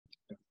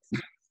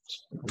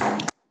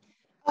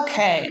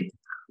Okay,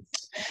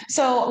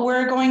 so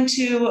we're going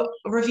to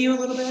review a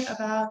little bit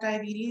about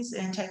diabetes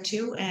and type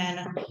 2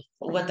 and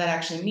what that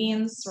actually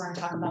means. We're going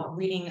to talk about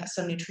reading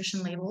some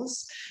nutrition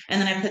labels.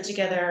 And then I put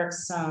together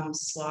some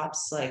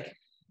swaps, like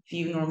if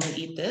you normally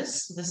eat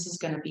this is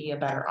going to be a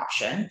better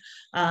option.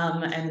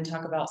 And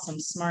talk about some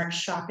smart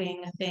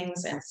shopping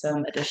things and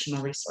some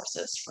additional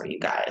resources for you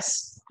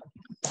guys.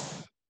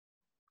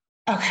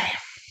 Okay.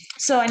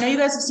 So I know you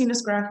guys have seen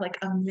this graph like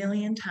a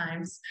million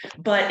times,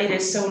 but it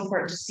is so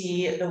important to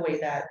see the way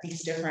that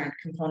these different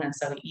components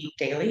that we eat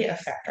daily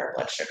affect our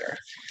blood sugar.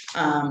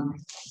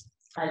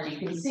 As you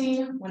can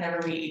see,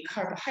 whenever we eat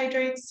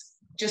carbohydrates,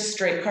 just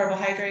straight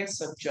carbohydrates,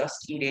 so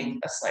just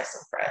eating a slice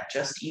of bread,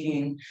 just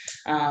eating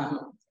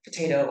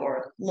potato or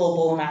a little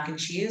bowl of mac and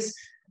cheese,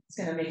 it's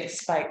going to make it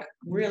spike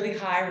really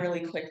high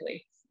really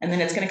quickly. And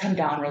then it's going to come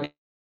down really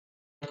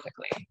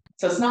quickly.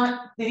 So it's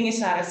not leaving you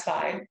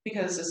satisfied,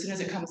 because as soon as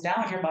it comes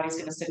down, your body's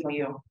going to signal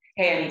you,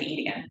 hey, I need to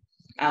eat again.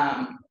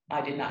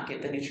 I did not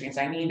get the nutrients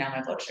I need. Now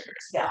my blood sugar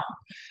is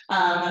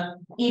down.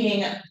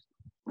 Eating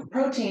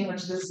protein,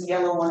 which is the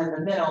yellow one in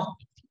the middle,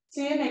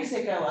 see, it makes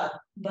it go up,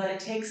 but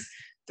it takes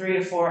 3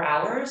 to 4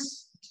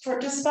 hours for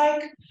it to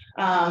spike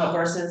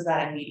versus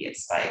that immediate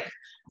spike.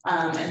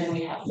 And then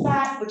we have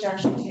fat, which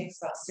actually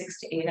takes about 6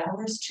 to 8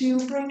 hours to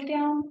break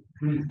down.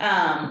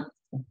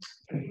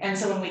 And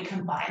so when we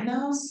combine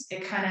those,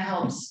 it kind of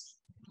helps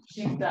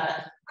keep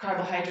that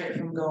carbohydrate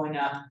from going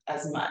up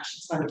as much.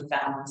 It's going to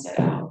balance it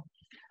out,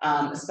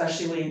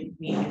 especially when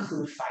we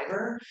include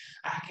fiber.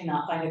 I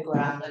cannot find a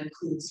graph that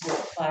includes what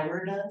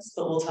fiber does,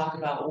 but we'll talk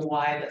about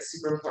why that's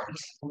super important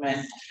to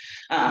implement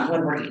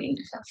when we're eating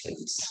different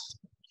foods.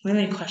 Do you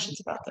have any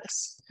questions about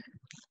this?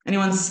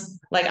 Anyone's,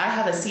 like, I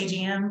have a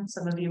CGM,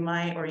 some of you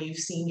might, or you've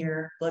seen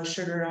your blood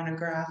sugar on a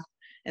graph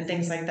and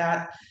things like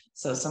that.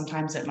 So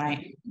sometimes it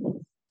might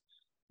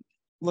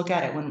look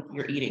at it when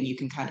you're eating, you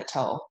can kind of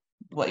tell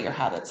what your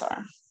habits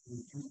are.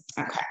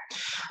 Okay.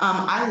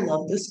 I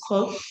love this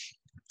quote.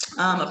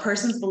 A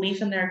person's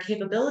belief in their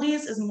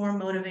capabilities is more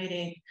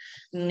motivating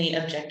than the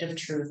objective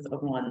truth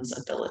of one's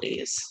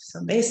abilities.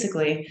 So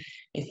basically,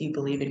 if you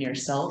believe in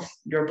yourself,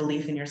 your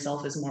belief in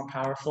yourself is more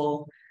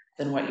powerful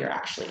than what you're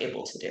actually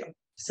able to do.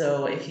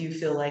 So if you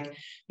feel like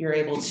you're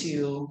able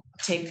to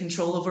take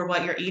control over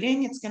what you're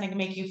eating, it's going to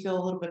make you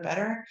feel a little bit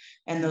better.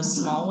 And those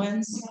small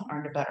wins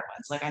are the better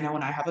ones. Like, I know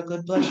when I have a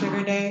good blood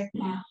sugar day,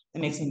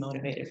 it makes me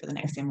motivated for the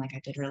next day. I'm like,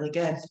 I did really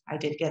good. I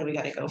did good. We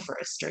got to go for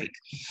a streak.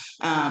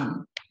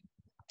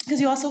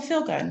 Because you also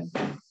feel good.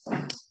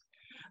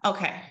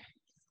 Okay.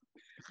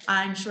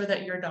 I'm sure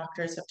that your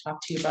doctors have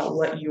talked to you about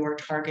what your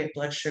target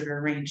blood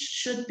sugar range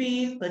should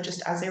be, but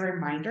just as a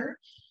reminder,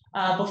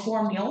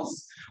 before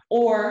meals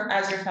or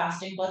as your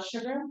fasting blood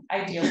sugar,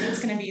 ideally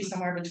it's going to be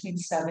somewhere between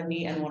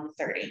 70 and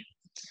 130.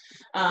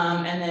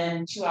 And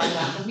then 2 hours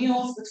after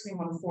meals between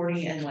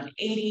 140 and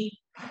 180.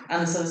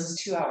 So this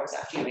is 2 hours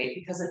after you ate,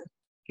 because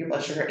your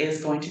blood sugar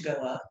is going to go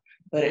up,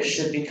 but it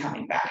should be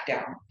coming back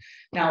down.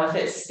 Now, if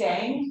it's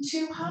staying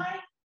too high,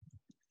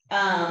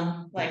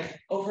 like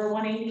over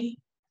 180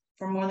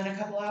 for more than a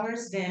couple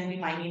hours, then we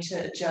might need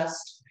to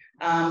adjust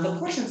the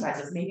portion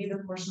sizes. Maybe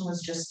the portion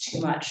was just too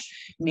much.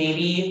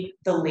 Maybe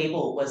the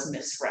label was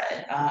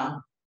misread.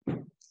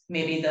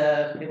 Maybe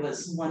it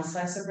was one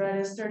slice of bread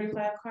is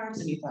 35 carbs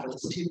and you thought it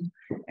was 2.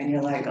 And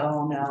you're like,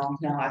 oh no,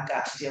 I've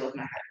got to deal with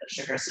my high blood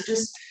sugar. So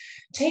just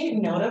take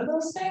note of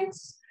those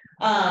things.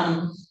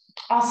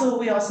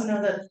 We also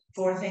know that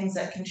 4 things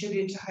that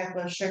contribute to high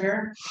blood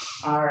sugar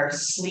are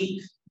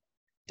sleep,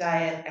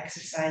 diet,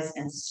 exercise,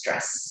 and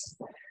stress.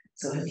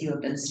 So if you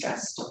have been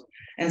stressed,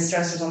 and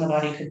stressors on the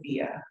body could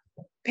be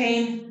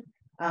pain,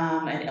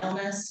 an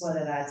illness,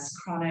 whether that's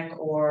chronic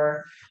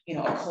or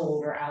a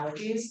cold or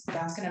allergies,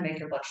 that's going to make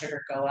your blood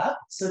sugar go up.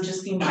 So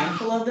just be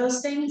mindful of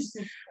those things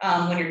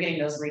when you're getting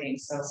those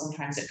readings. So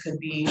sometimes it could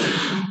be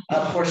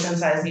a portion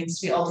size needs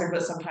to be altered,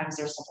 but sometimes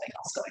there's something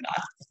else going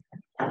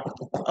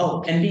on.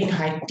 Oh, and being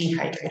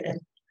dehydrated.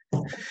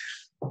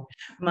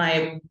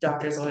 My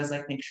doctors always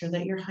like, make sure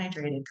that you're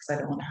hydrated, because I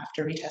don't want to have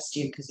to retest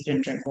you because you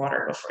didn't drink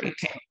water before you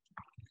came.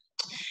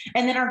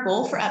 And then our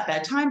goal for at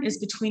bedtime is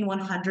between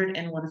 100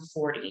 and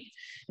 140.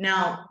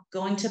 Now,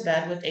 going to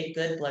bed with a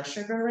good blood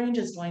sugar range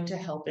is going to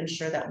help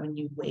ensure that when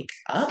you wake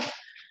up,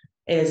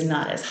 it is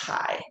not as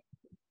high.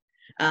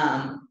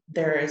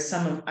 There is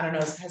some, I don't know,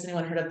 has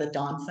anyone heard of the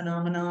dawn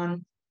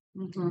phenomenon?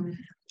 Mm-hmm.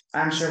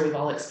 I'm sure we've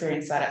all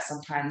experienced that at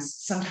sometimes.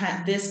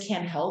 Sometimes this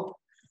can help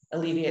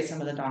alleviate some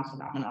of the dawn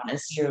phenomenon,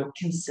 is you're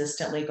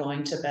consistently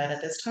going to bed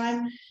at this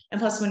time. And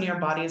plus, when your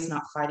body is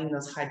not fighting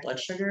those high blood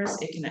sugars,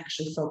 it can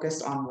actually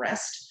focus on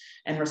rest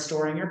and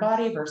restoring your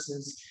body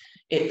versus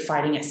it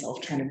fighting itself,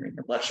 trying to bring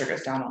your blood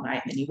sugars down all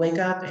night. And then you wake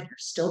up and you're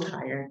still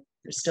tired,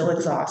 you're still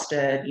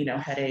exhausted,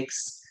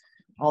 headaches,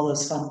 all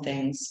those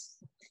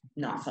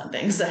not fun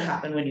things that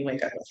happen when you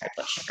wake up with high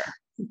blood sugar.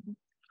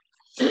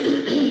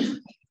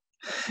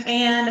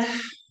 And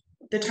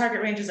the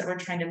target ranges that we're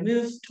trying to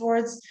move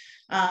towards,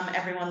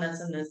 everyone that's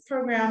in this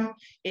program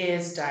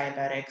is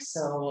diabetic.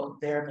 So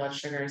their blood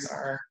sugars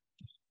are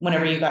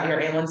whenever you got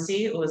your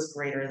A1C, it was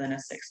greater than a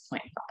 6.5.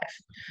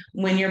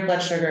 When your blood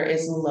sugar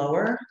is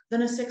lower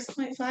than a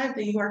 6.5,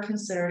 then you are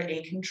considered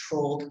a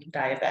controlled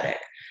diabetic.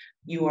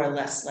 You are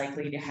less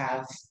likely to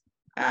have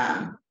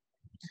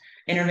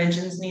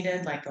interventions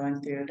needed, like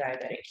going through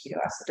diabetic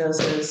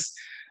ketoacidosis,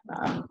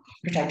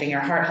 protecting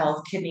your heart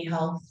health, kidney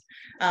health.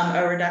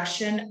 A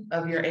reduction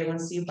of your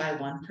A1C by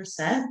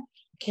 1%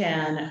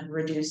 can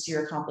reduce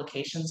your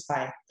complications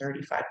by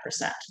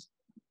 35%.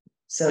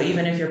 So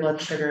even if your blood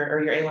sugar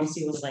or your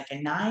A1C was like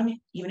a 9,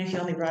 even if you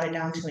only brought it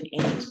down to an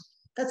 8,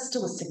 that's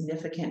still a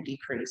significant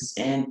decrease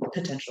in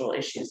potential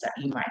issues that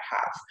you might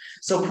have.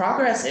 So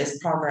progress is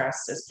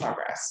progress is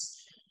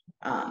progress.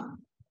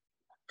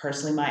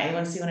 Personally, my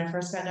A1C when I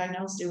first got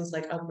diagnosed, it was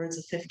like upwards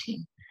of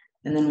 15.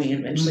 And then we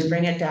eventually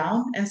bring it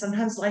down. And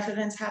sometimes life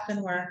events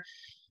happen where,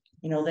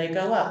 you know, they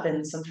go up,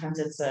 and sometimes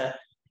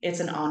it's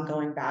an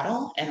ongoing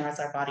battle. And as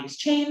our bodies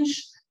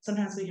change,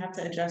 sometimes we have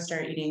to adjust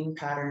our eating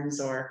patterns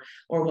or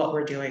what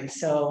we're doing.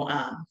 So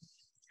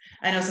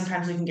I know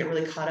sometimes we can get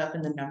really caught up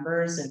in the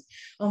numbers and,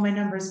 oh, my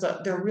numbers,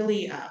 but they're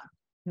really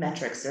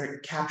metrics. They're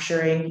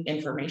capturing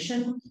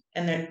information,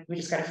 and we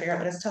just got to figure out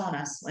what it's telling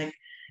us. Like,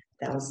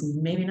 that was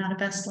maybe not a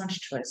best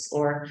lunch choice,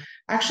 or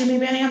actually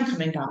maybe I am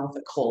coming down with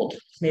a cold.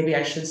 Maybe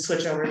I should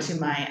switch over to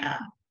my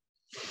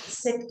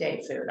sick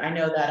day food. I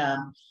know that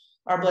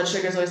our blood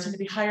sugars always tend to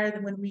be higher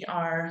than when we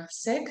are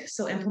sick.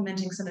 So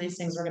implementing some of these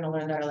things we're going to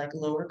learn that are like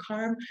lower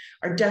carb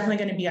are definitely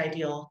going to be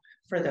ideal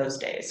for those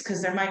days,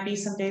 because there might be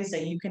some days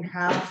that you can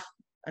have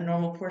a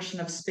normal portion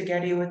of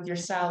spaghetti with your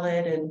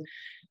salad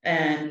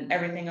and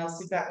everything else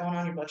you've got going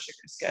on, your blood sugar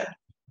is good.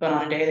 But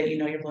on a day that you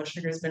know your blood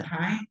sugar has been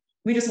high,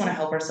 we just want to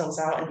help ourselves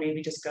out and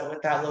maybe just go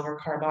with that lower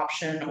carb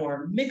option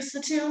or mix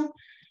the two,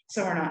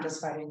 so we're not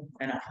just fighting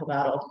an uphill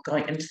battle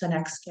going into the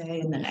next day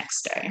and the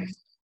next day.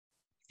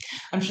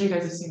 I'm sure you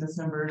guys have seen those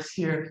numbers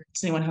here.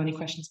 Does anyone have any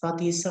questions about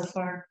these so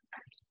far?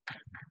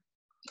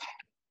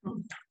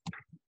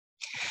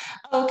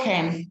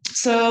 Okay,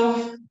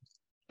 so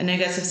I know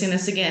you guys have seen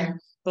this again,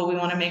 but we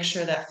want to make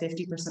sure that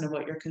 50% of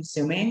what you're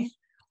consuming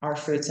are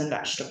fruits and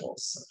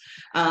vegetables.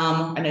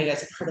 I know you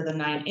guys have heard of the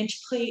 9-inch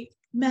plate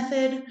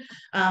method.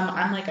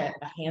 I'm like a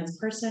hands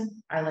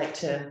person. I like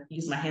to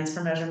use my hands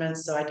for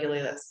measurements. So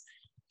ideally that's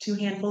 2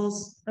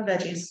 handfuls of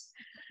veggies.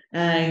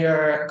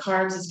 Your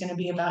carbs is going to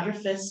be about your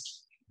fist.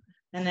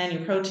 And then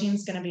your protein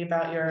is going to be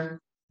about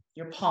your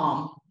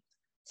palm.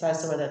 So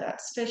as to whether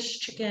that's fish,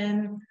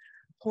 chicken,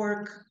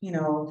 pork, you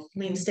know,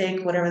 lean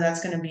steak, whatever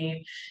that's going to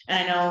be.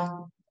 And I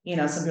know, you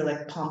know, some people are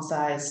like palm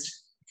sized.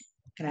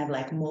 Can I have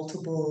like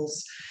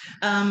multiples?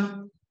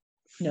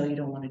 No, you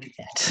don't want to do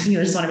that.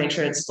 You just want to make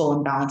sure it's full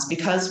and balanced,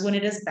 because when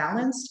it is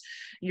balanced,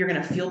 you're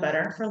going to feel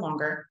better for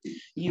longer.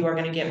 You are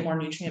going to get more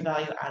nutrient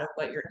value out of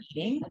what you're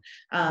eating.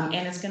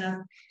 And it's going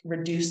to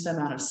reduce the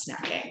amount of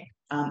snacking.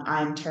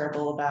 I'm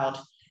terrible about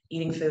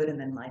eating food and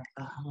then like,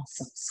 oh, I want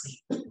something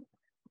sweet.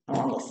 I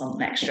want a little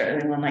something extra,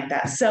 everyone like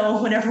that.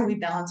 So whenever we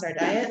balance our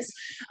diets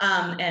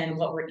and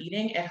what we're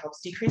eating, it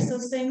helps decrease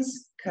those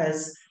things,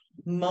 because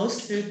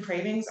most food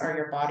cravings are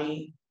your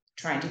body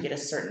trying to get a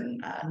certain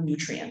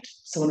nutrient.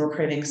 So when we're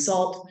craving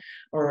salt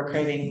or we're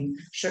craving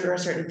sugar or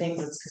certain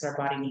things, it's because our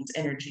body needs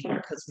energy, or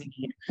because we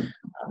need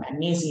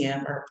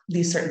magnesium or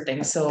these certain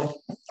things. So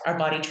our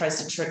body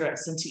tries to trigger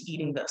us into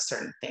eating those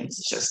certain things.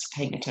 It's just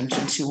paying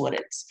attention to what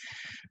it's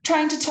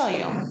trying to tell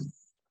you.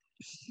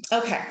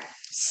 Okay,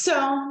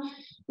 so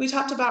we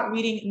talked about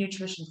reading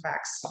nutrition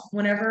facts.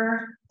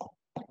 Whenever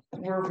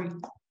we're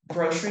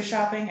grocery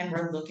shopping and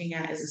we're looking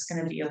at, is this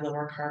going to be a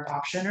lower carb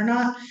option or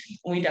not?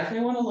 We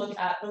definitely want to look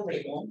at the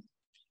label.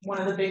 One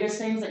of the biggest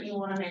things that you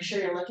want to make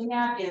sure you're looking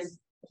at is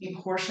the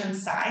portion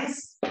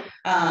size.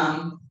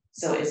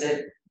 So is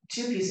it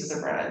 2 pieces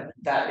of bread?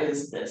 That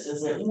is this.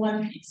 Is it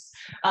 1 piece?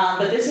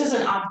 But this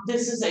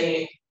is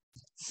a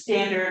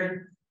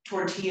standard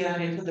tortilla. I'm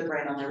going to put the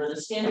brand on there, but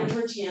the standard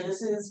tortilla,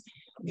 this is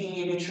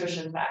the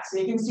nutrition fact. So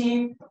you can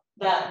see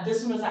that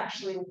this one was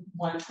actually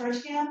 1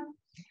 tortilla,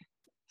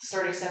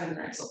 37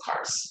 grams of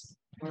carbs.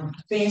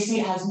 But you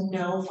see it has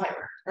no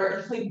fiber,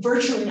 or like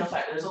virtually no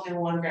fiber. There's only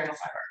 1 gram of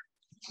fiber.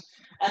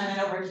 And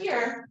then over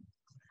here,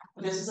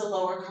 this is a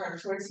lower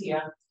carb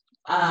tortilla.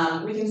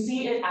 We can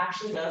see it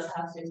actually does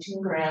have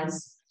 15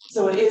 grams.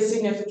 So it is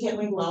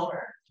significantly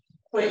lower.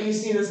 But you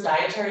see this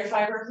dietary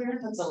fiber here,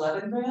 that's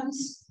 11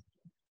 grams.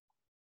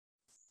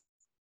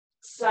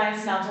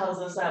 Science now tells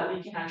us that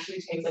we can actually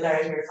take the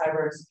dietary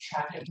fiber and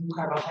subtract it from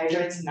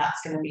carbohydrates, and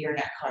that's going to be your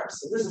net carbs.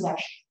 So this is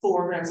actually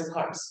 4 grams of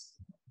carbs.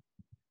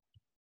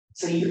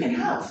 So you can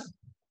have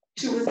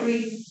 2 or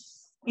 3,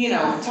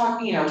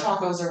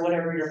 tacos or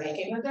whatever you're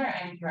making with there,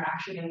 and you're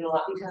actually going to do a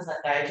lot, because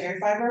that dietary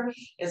fiber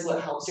is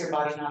what helps your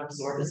body not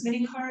absorb as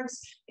many carbs.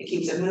 It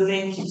keeps it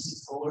moving, keeps you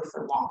fuller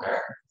for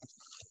longer.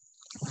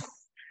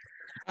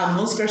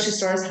 Most grocery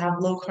stores have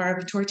low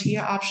carb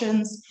tortilla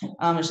options.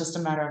 It's just a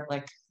matter of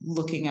like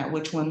looking at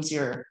which one's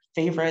your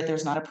favorite.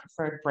 There's not a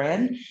preferred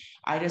brand.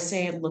 I just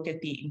say look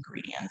at the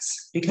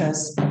ingredients,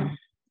 because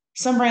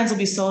Some brands will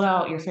be sold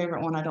out. Your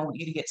favorite one, I don't want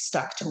you to get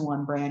stuck to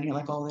one brand. You're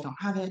like, oh, they don't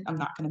have it. I'm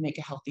not going to make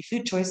a healthy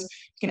food choice.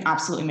 You can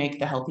absolutely make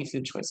the healthy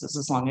food choices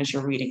as long as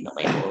you're reading the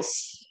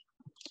labels.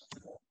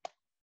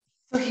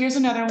 So here's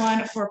another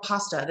one for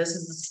pasta. This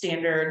is the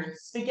standard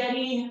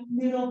spaghetti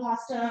noodle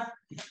pasta.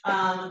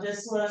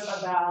 This was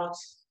about,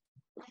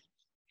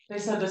 they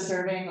said the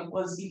serving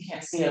was, you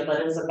can't see it, but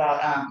it was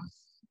about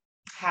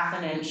half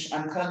an inch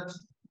uncooked,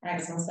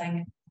 right? So I was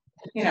saying,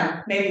 you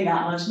know, maybe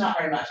not much, not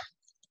very much.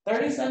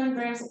 37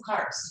 grams of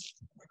carbs.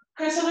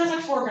 Okay, so there's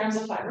like 4 grams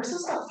of fiber, so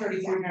it's about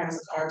 33 grams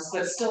of carbs,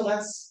 but still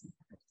it's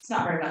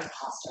not very much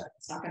pasta.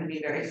 It's not going to be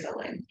very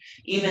filling.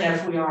 Even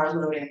if we are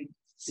loading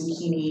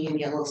zucchini and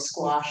yellow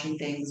squash and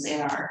things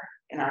in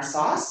our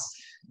sauce,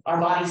 our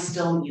body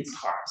still needs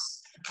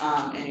carbs.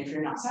 And if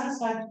you're not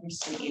satisfied, you're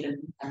just going to eat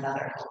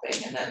another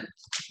helping, and then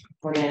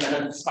we're going to end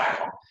up in a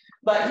spiral.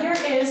 But here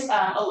is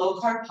a low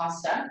carb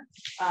pasta.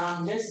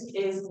 This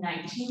is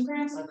 19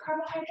 grams of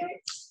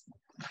carbohydrates.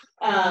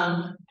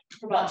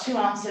 For about 2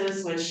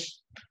 ounces, which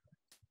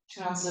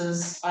 2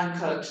 ounces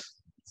uncooked,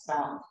 it's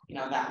about, you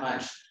know, that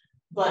much,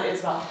 but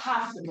it's about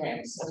half the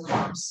grams of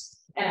carbs,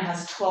 and it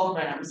has 12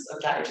 grams of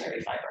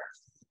dietary fiber.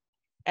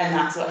 And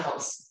that's what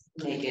helps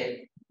make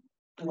it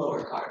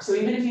lower carb. So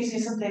even if you see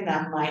something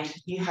that might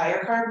be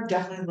higher carb,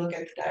 definitely look at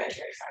the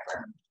dietary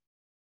fiber.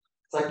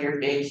 It's like your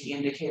big key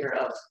indicator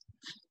of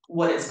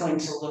what it's going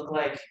to look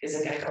like. Is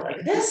it going to go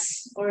like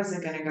this, or is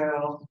it going to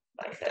go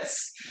like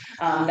this?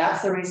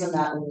 That's the reason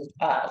that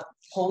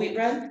whole wheat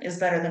bread is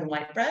better than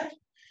white bread,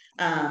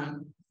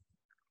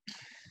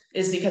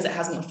 is because it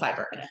has more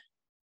fiber in it.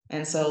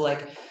 And so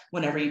like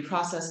whenever you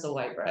process the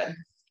white bread,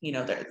 you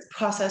know, they're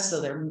processed,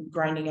 so they're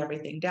grinding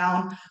everything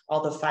down.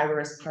 All the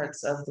fibrous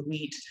parts of the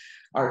wheat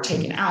are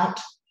taken out.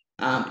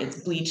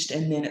 It's bleached,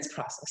 and then it's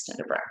processed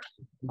into bread.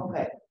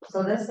 Okay,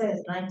 so this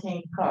says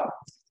 19 carbs.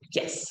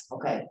 Yes.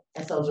 Okay,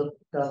 and so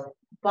the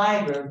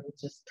fiber,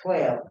 which is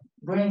 12,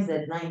 brings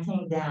that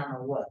 19 down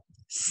to what?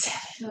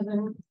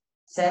 7.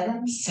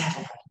 7?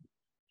 7.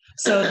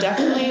 So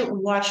definitely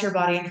watch your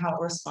body and how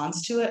it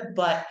responds to it,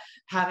 but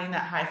having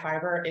that high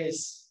fiber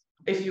is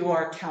if you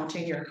are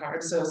counting your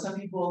carbs. So some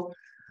people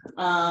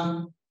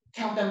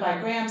count them by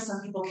grams,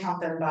 some people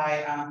count them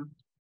by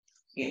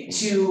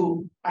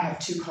I have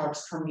 2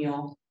 carbs per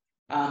meal.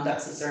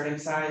 That's the serving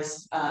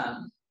size.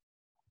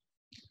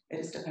 It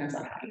just depends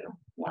on how you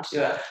want to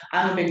do it.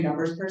 I'm a big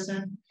numbers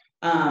person,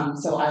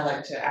 so I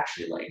like to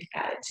actually like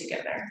add it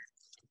together.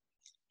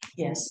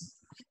 Yes.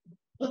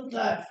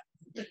 But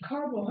the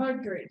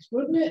carbohydrates,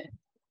 wouldn't it?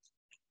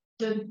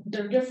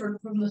 They're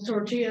different from the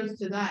tortillas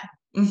to that.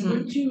 Mm-hmm.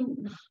 Wouldn't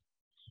you?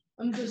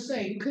 I'm just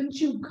saying, couldn't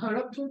you cut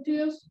up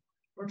tortillas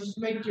or just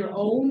make your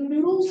own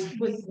noodles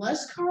with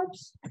less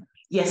carbs?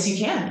 Yes, you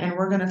can, and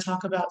we're going to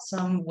talk about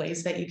some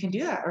ways that you can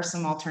do that, or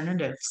some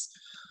alternatives.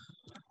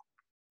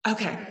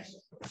 Okay,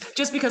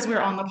 just because we're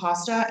on the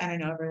pasta, and I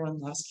know everyone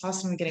loves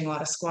pasta, I'm getting a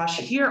lot of squash.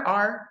 Here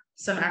are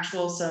some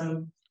options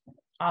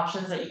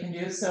that you can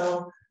do.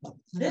 So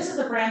this is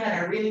a brand that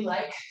I really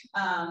like,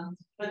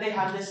 but they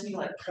have this new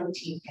like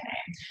protein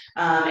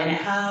penne, and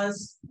it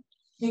has, I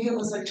think it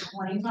was like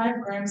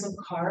 25 grams of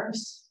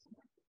carbs,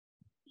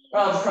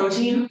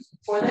 protein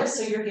for this.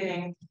 So you're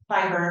getting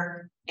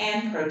fiber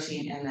and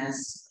protein in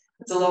this.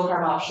 It's a low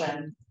carb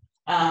option.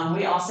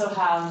 We also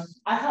have,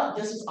 I thought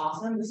this was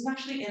awesome. This is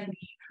actually in the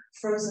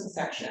frozen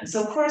section.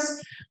 So of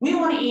course we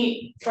want to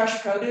eat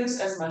fresh produce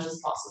as much as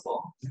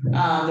possible.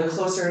 The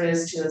closer it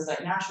is to its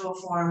like natural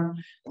form,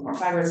 the more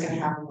fiber it's going to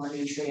have, the more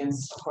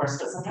nutrients, of course,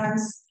 but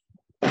sometimes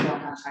we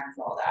don't have time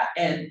for all that.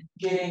 And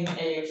getting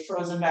a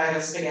frozen bag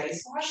of spaghetti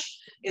squash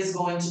is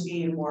going to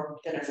be more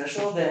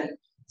beneficial than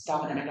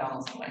stopping at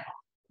McDonald's on the way home.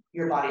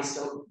 Your body's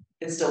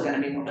it's still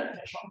going to be more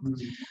beneficial.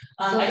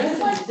 So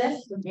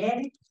that's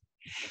spaghetti?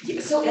 Yeah,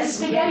 so it's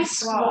spaghetti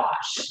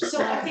squash.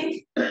 So I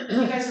think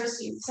you guys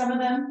received some of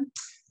them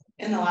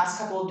in the last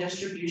couple of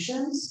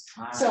distributions.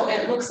 So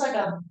it looks like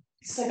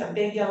it's like a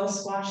big yellow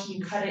squash, and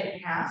you cut it in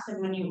half,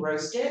 and when you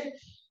roast it,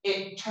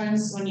 it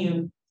turns, when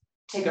you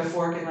take a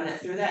fork and run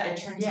it through that,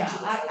 it turns into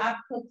I've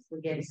cooked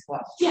spaghetti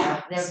squash.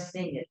 Yeah. I've never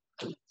seen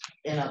it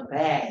in a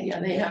bag. Yeah,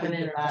 they have it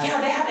in a bag.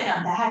 Yeah, they have it in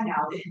a bag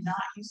now. They did not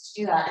used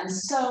to do that. And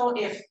so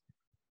if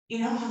you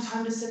don't have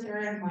time to sit there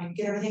and like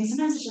get everything,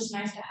 sometimes it's just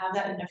nice to have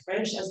that in the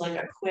fridge as like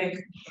a quick,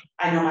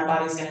 I know my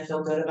body's gonna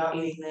feel good about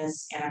eating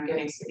this, and I'm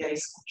getting spaghetti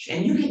squash.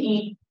 And you can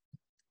eat,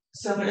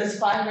 so it's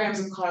 5 grams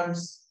of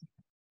carbs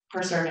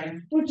per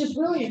serving. Which is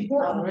really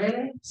important.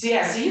 Really? So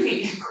yeah, so you can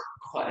eat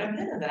quite a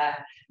bit of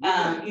that.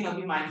 You know,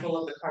 be mindful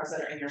of the carbs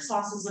that are in your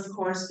sauces, of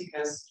course,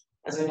 because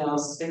as we know,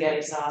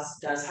 spaghetti sauce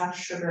does have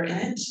sugar in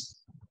it.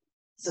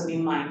 So be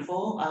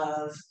mindful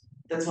of,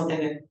 that's one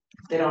thing that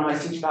they don't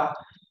always teach about.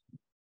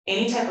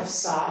 Any type of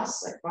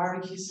sauce, like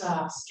barbecue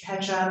sauce,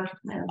 ketchup,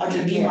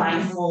 to be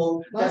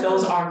mindful that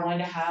those are going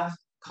to have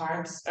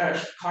carbs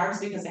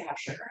because they have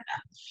sugar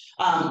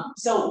in them.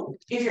 So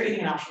if you're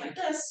eating an option like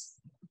this,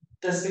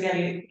 the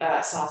spaghetti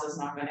sauce is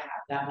not going to have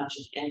that much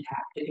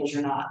impact because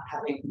you're not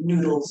having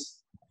noodles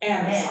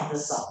and the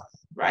sauce.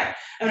 right?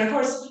 And of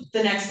course,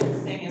 the next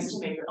thing is to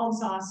make your own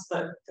sauce,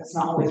 but that's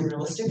not always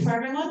realistic for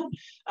everyone.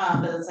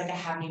 But it's like a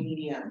happy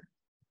medium.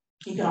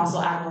 You can also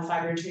add more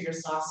fiber to your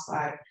sauce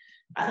by,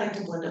 I like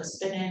to blend up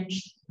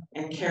spinach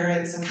and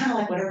carrots and kind of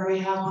like whatever we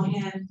have on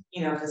hand,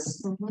 you know,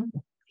 because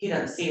he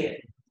doesn't see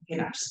it, you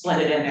know, just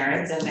blend it in there,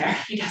 it's in there.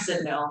 He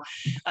doesn't know,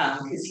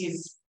 because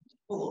he's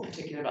a little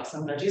particular about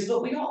some veggies,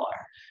 but we all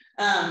are.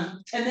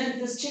 And then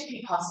this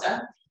chickpea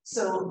pasta.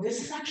 So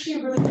this is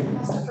actually a really good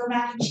pasta for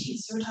mac and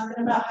cheese. So we're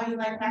talking about how you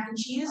like mac and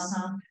cheese.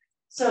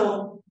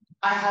 So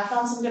I have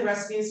found some good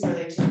recipes where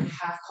they take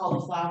half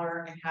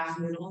cauliflower and half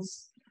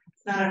noodles.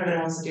 Not everybody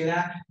wants to do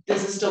that.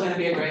 This is still going to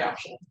be a great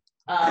option.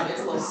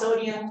 It's low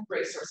sodium,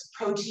 great source of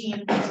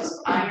protein, source of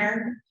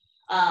iron.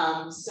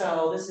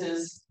 So this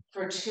is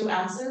for 2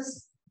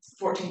 ounces,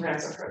 14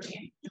 grams of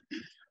protein.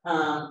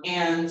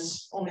 And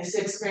only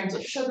 6 grams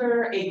of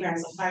sugar, 8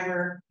 grams of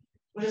fiber,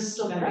 which is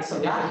still going to be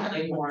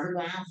significantly more.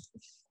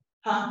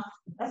 Huh?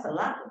 That's a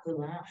lot for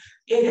 2 ounces.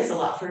 It is a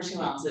lot for 2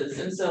 ounces,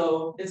 and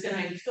so it's going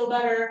to make you feel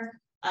better.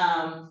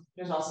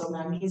 There's also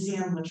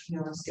magnesium, which we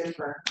know is good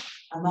for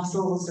our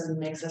muscles and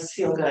makes us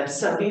feel good.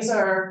 So these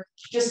are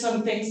just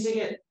some things to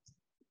get,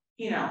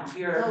 you know,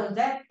 your. So is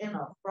that in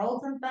a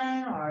frozen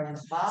thing or in a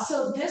box?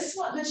 So this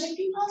one, the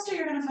chickpea pasta,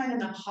 you're going to find in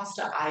the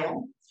pasta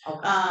aisle.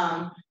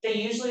 Okay. They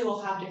usually will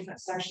have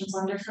different sections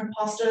on different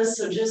pastas,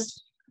 so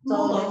just So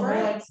roll it's over more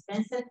it.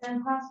 expensive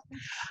than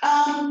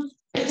pasta?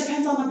 It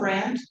depends on the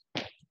brand,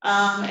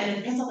 and it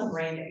depends on the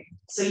branding.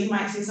 So you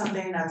might see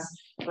something that's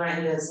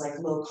branded as like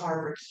low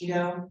carb or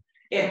keto.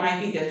 It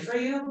might be good for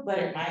you, but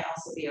it might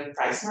also be a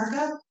price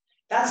markup.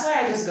 That's why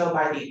I just go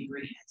by the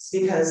ingredients,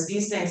 because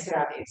these things could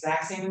have the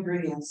exact same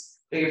ingredients,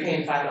 but you're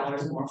paying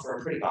 $5 more for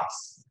a pretty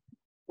box.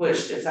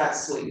 Which, if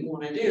that's what you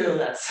want to do,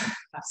 that's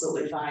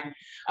absolutely fine.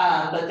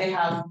 But they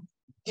have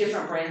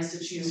different brands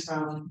to choose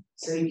from,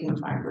 so you can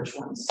find which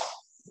ones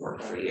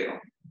work for you.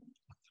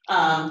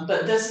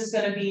 But this is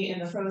going to be in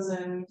the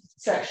frozen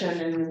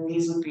section, and then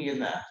these would be in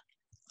the.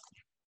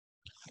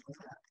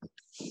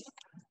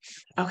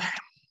 Okay.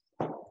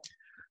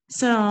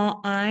 So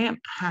I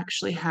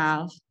actually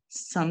have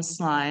some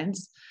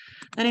slides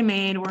that I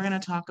made. We're going to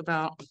talk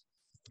about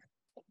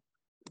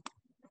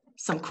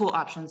some cool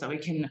options that we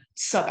can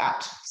sub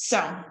out.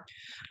 So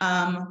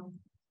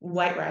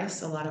white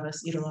rice, a lot of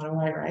us eat a lot of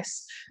white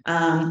rice.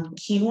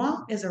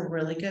 Quinoa is a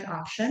really good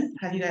option.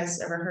 Have you guys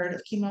ever heard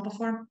of quinoa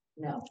before?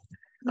 No.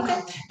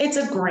 Okay, it's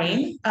a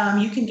grain.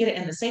 You can get it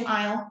in the same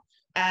aisle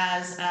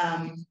as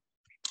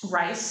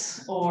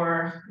rice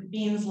or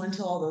beans,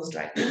 lentil, all those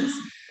dry things.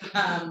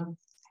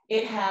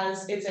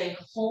 It's a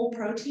whole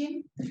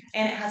protein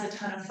and it has a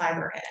ton of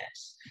fiber in it.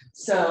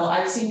 So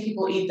I've seen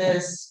people eat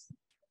this.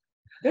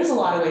 There's a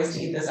lot of ways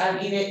to eat this.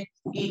 I've eaten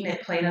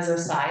it plain as a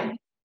side.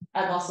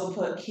 I've also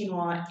put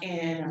quinoa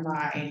in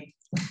my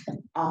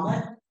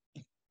omelet.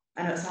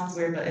 I know it sounds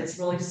weird, but it's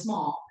really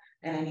small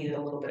and I needed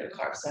a little bit of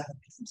carbs. So I put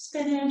some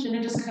spinach and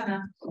it just kind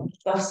of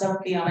buffs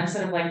up the omelet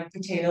instead of like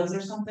potatoes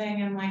or something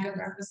in like a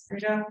breakfast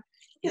burrito.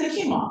 Use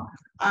a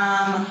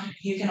quinoa.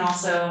 You can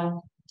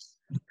also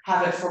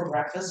have it for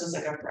breakfast, just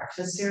like a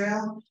breakfast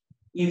cereal.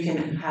 You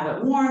can have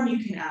it warm,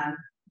 you can add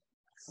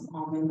some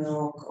almond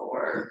milk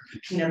or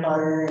peanut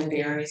butter and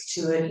berries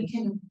to it. You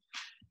can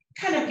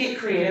kind of get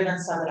creative and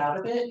sub it out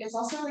a bit. It's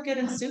also really good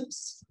in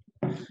soups,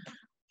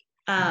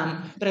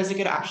 but it's a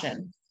good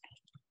option.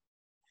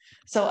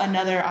 So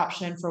another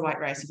option for white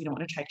rice, if you don't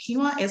want to try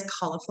quinoa, is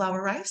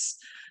cauliflower rice.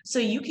 So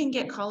you can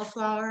get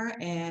cauliflower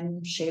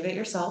and shave it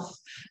yourself.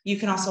 You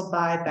can also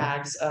buy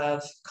bags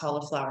of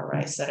cauliflower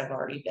rice that have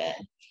already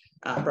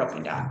been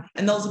broken down.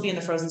 And those will be in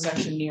the frozen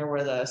section near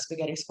where the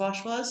spaghetti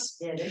squash was.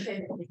 Yeah, they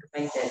said that you could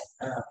make that,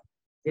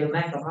 the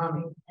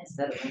macaroni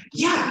instead of.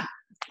 Yeah.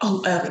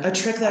 Oh, a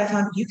trick that I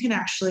found, you can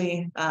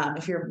actually,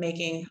 if you're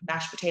making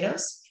mashed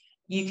potatoes,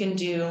 you can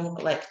do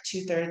like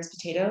 2/3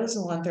 potatoes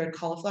and 1/3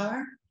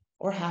 cauliflower,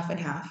 or half and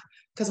half.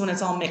 Because when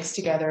it's all mixed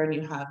together and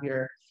you have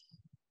your,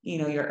 you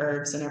know, your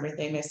herbs and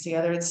everything mixed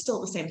together, it's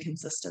still the same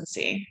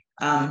consistency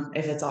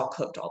if it's all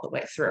cooked all the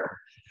way through.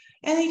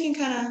 And then you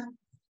can kind of,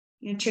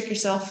 you know, trick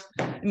yourself.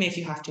 I mean, if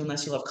you have to,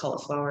 unless you love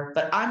cauliflower.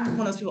 But I'm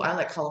one of those people, I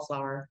like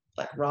cauliflower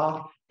like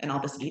raw, and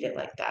I'll just eat it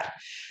like that.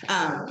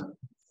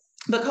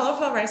 But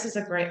cauliflower rice is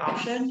a great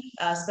option,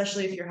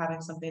 especially if you're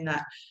having something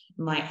that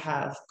might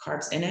have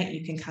carbs in it.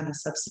 You can kind of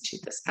substitute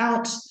this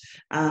out.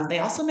 They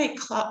also make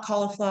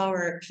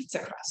cauliflower pizza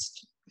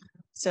crust.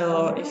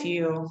 So if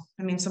you,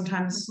 I mean,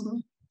 sometimes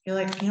you're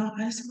like, you know,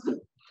 I just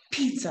want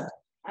pizza.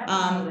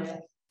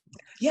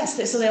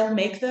 Yes, so they'll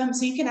make them.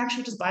 So you can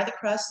actually just buy the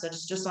crust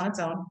that's just on its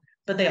own.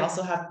 But they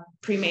also have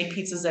pre-made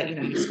pizzas that, you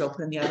know, you just go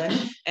put in the oven,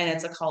 and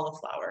it's a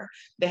cauliflower.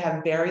 They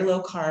have very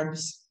low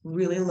carbs,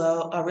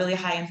 really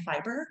high in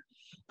fiber.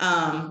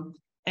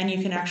 And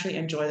you can actually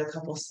enjoy the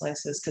couple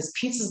slices, because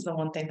pizza is the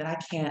one thing that I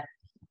can't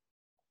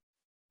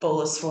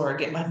bolus for or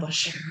get my blood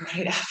sugar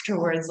right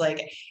afterwards. Like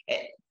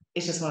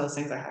it's just one of those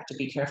things I have to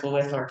be careful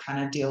with or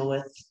kind of deal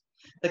with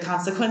the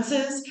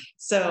consequences.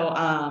 So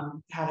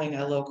having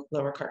a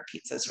lower carb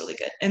pizza is really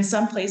good. In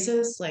some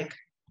places, like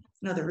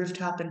the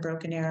Rooftop in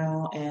Broken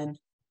Arrow and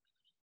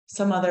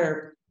some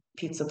other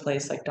pizza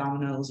place like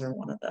Domino's or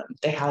one of them.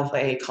 They have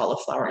a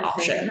cauliflower They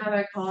option. have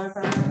a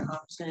cauliflower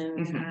option,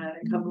 Mhm.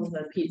 a couple of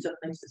the pizza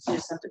places you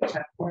just have to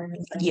check for it.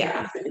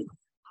 Yeah.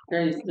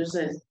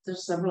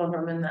 There's several of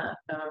them in that,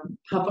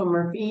 Papa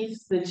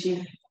Murphy's that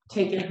you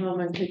take it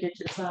home and cook it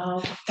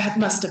yourself. That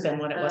must have been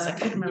what it was. I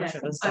couldn't remember Yeah, if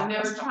it was I've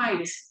never Domino's.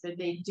 tried it, but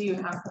they do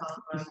have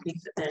cauliflower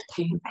pizza there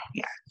too.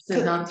 Yeah. So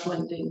that's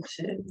one thing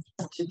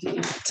to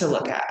do. To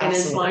look at. And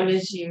as Absolutely. long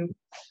as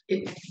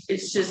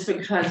it's just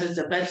because it's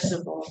a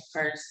vegetable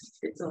first,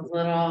 it's a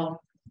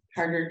little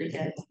harder to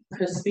get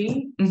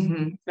crispy,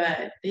 Mhm.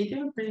 but they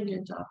do a pretty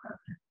good job.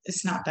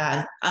 It's not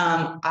bad.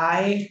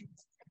 I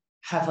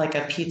have like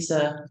a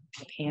pizza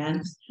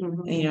pan.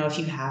 Mhm. And, if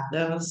you have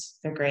those,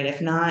 they're great.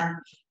 If not,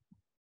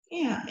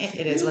 yeah,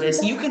 it is what it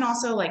is. You can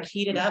also like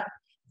heat it up,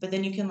 but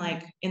then you can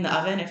like in the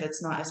oven, if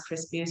it's not as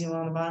crispy as you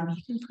want on the bottom,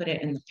 you can put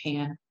it in the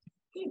pan.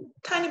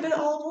 Tiny bit of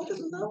olive oil,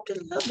 just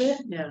a little bit,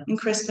 Yeah. and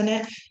crispen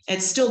it.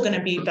 It's still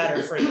gonna be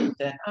better for you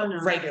than Oh,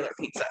 no. regular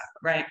pizza,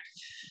 right?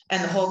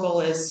 And the whole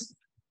goal is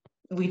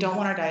we don't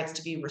want our diets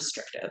to be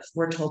restrictive.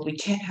 We're told we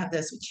can't have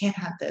this, we can't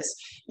have this,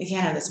 we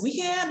can't have this. We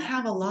can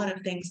have a lot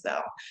of things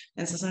though.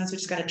 And so sometimes we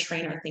just gotta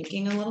train our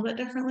thinking a little bit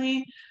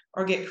differently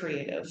or get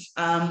creative.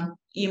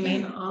 You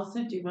may can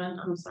also do one,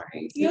 I'm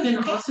sorry, Yeah, you can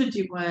okay. also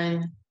do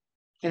one,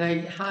 and I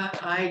have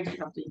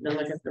to even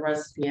look at the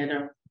recipe,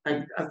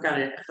 I've got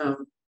it at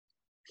home.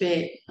 But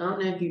I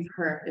don't know if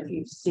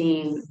you've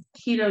seen,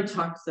 keto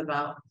talks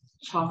about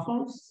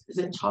chaffles, is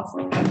it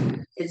chaffle?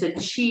 It's a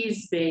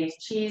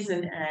cheese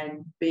and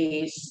egg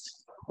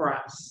based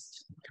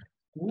crust.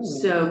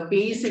 So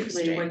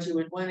basically what you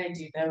would wanna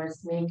do though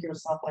is make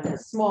yourself like a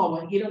small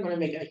one, you don't wanna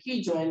make a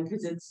huge one,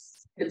 because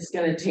it's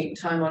gonna take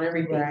time on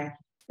everything. Right.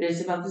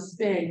 It's about this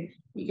big,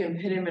 you can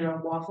put them in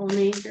a waffle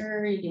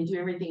maker, you can do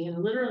everything,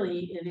 and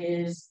literally it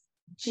is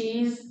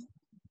cheese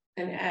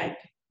and egg.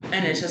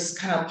 And it just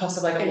kind of puffs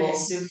up like a little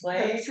souffle.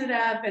 Cooks it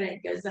up and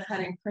it goes ahead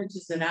and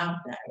crunches it out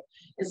there.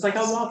 It's like a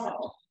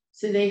waffle.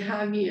 So they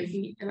have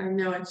you, and I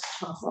know it's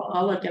truffle,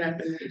 I'll look it up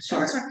and make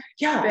sure.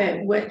 Yeah,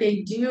 But what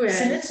they do is.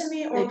 send it to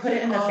me or they put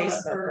it in the all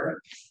Facebook group.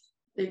 herbs.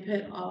 They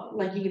put all,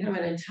 like you can have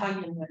an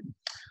Italian one.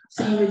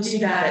 So you would do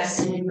that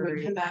and you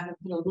would come back and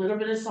put a little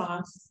bit of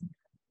sauce.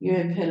 You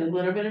would put a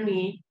little bit of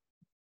meat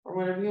or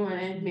whatever you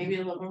wanted, maybe a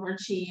little bit more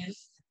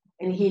cheese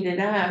and heat it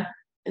up.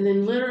 And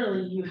then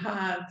literally you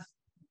have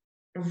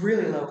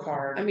Really low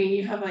carb. I mean,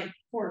 you have like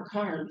 4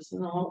 carbs in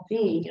the whole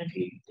thing. If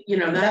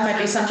that might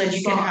be something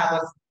you can have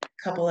a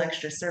couple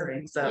extra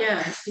servings. So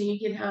yeah, so you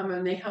can have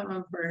them. They have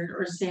them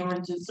or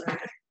sandwiches or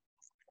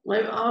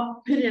like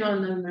I'll put it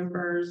on the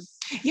members.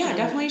 Yeah,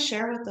 definitely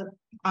share with the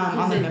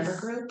on the member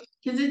group.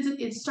 Because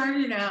it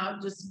started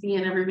out just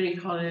being everybody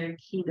called it a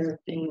keto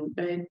thing,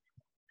 but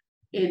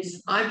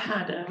I've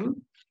had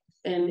them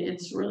and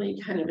it's really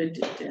kind of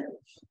addictive.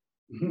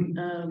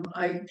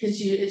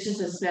 It's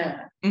just a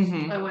snack.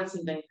 I want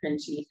something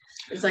crunchy.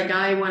 It's like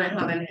I want to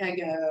have an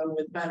Eggo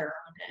with butter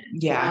on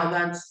it. Yeah. Well,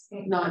 that's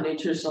not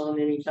nutritional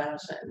in any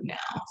fashion. No.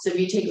 So if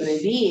you take one of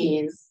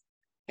these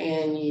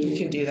and you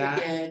can do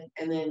that,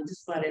 and then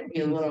just let it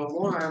be a little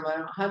warm, I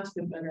don't have to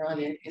put butter on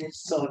it, and it's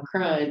still a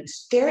crunch.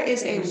 There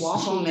is a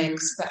waffle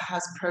mix that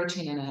has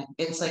protein in it.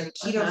 It's like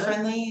keto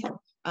friendly.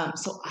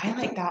 So I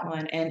like that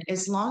one. And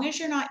as long as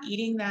you're not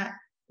eating that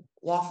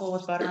waffle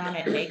with butter on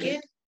it naked.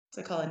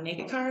 So I call it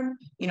naked carb,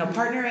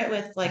 partner it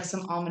with like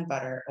some almond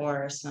butter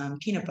or some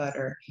peanut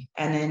butter,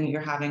 and then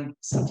you're having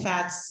some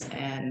fats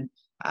and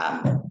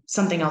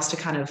something else to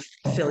kind of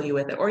fill you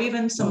with it, or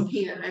even some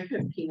I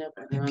put peanut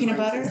butter on peanut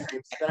butter.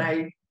 But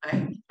I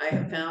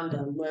have found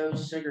a low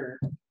sugar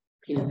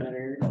peanut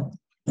butter,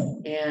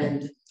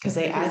 and because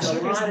they add a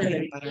sugar lot of in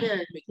it butter.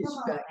 in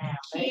because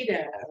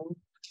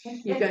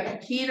you've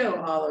got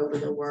keto all over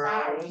the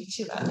world.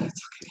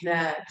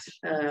 That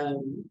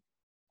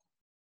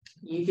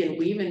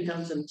we even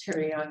done some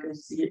teriyaki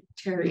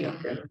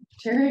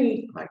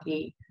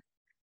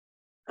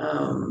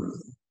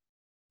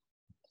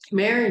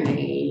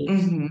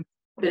marinade,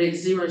 but it's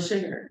 0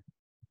 sugar.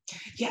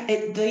 Yeah,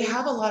 they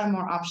have a lot of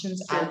more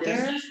options out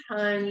there.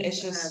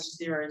 It's just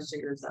 0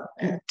 sugars out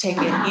there. Take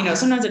it,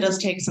 sometimes it does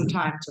take some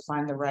time to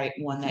find the right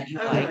one that you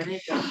like.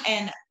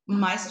 And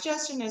my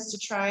suggestion is to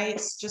try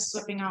just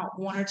swapping out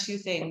 1 or 2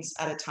 things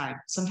at a time.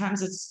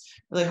 Sometimes it's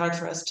really hard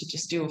for us to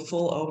just do a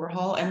full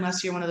overhaul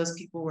unless you're one of those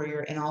people where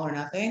you're in all or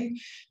nothing.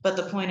 But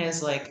the point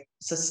is like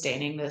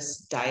sustaining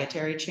this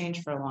dietary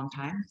change for a long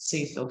time so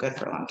you feel good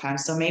for a long time.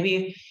 So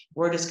maybe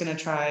we're just going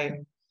to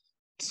try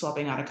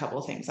swapping out a couple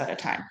of things at a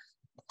time.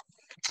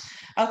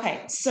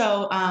 Okay,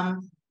 so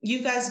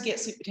you guys get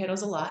sweet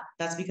potatoes a lot.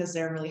 That's because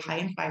they're really high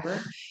in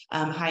fiber,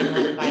 high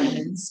in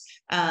vitamins,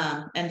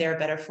 and they're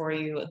better for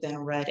you than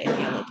red and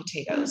yellow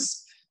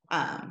potatoes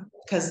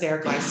because their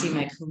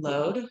glycemic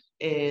load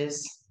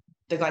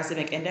the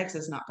glycemic index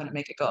is not going to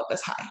make it go up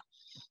as high.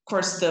 Of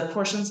course, the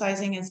portion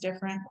sizing is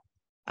different,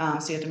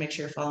 so you have to make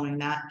sure you're following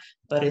that,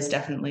 but it's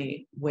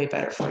definitely way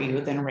better for you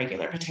than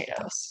regular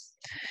potatoes.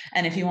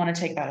 And if you want to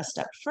take that a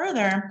step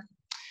further,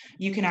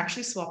 you can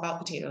actually swap out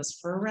potatoes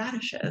for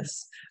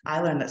radishes.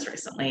 I learned this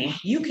recently.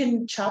 You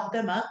can chop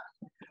them up,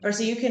 or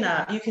so you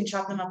can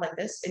chop them up like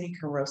this and you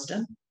can roast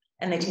them,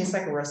 and they taste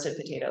like roasted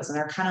potatoes, and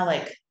they're kind of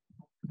like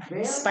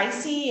Really?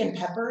 spicy and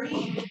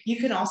peppery. You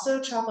can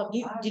also chop up,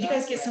 did you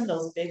guys get some of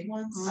those big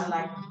ones? I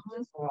like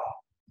this raw.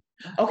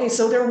 Okay,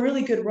 so they're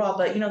really good raw,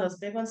 but you know those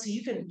big ones, so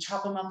you can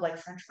chop them up like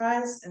French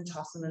fries and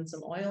toss them in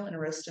some oil and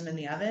roast them in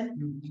the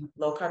oven.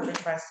 Low carb French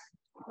fries.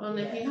 Well,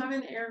 if you have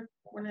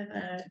one of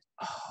the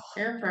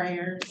air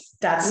fryers,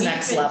 That's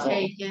next level.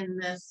 We've been taking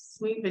the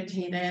sweet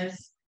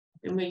potatoes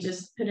and we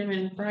just put them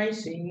in fry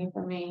sheet.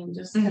 I mean,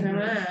 just cut them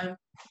up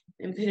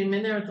and put them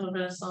in there with a little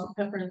bit of salt,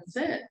 pepper, and that's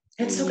it.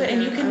 It's so good,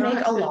 and you can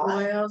make a lot.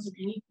 Oils or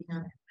anything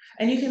on it.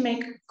 And you can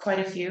make quite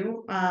a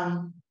few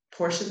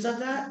portions of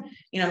that.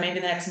 You know, maybe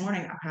the next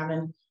morning I'm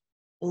having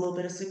a little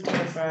bit of sweet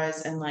potato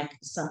fries and like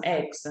some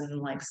eggs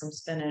and like some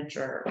spinach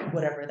or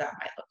whatever that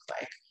might look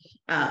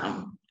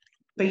like.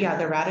 But yeah,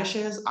 the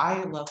radishes,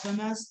 I love them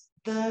as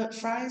the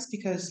fries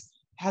because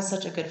it has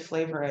such a good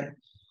flavor, and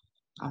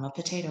I'm a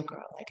potato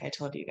girl, like I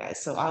told you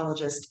guys, so I will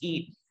just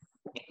eat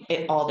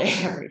it all day,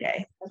 every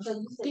day.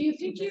 So Do you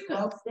think you could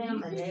roast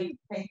them and they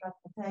taste like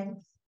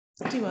potatoes?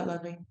 Do what,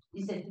 lovely?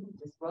 You said you could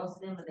just roast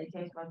them and they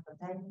taste like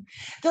potatoes?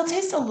 They'll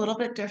taste a little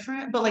bit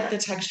different, but like the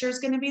texture is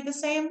going to be the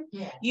same.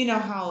 Yeah. You know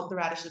how the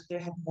radishes, they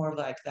have more of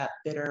like that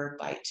bitter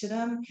bite to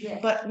them. Yeah.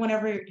 But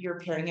whenever you're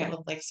pairing it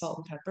with like salt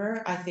and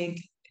pepper, I think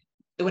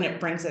when it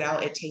brings it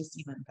out, it tastes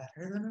even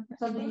better than a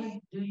So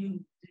do you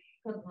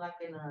put them like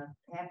in a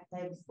half a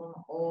tablespoon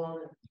of oil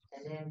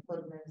and then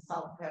put them in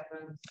salt,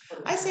 pepper?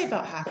 I say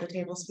about half a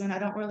tablespoon. I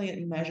don't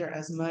really measure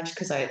as much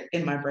because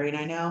in my brain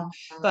I know,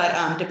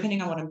 but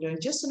depending on what I'm doing,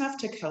 just enough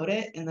to coat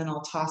it, and then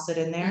I'll toss it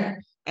in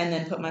there and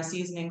then put my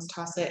seasonings,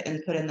 toss it,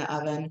 and put in the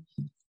oven.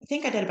 I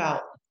think I did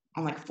about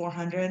on like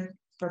 400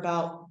 for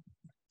about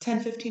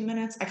 10-15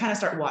 minutes. I kind of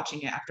start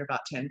watching it after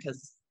about 10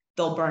 because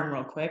they'll burn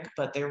real quick,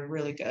 but they're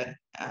really good.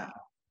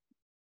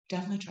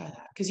 Definitely try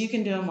that because you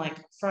can do them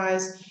like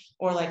fries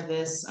or like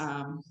this.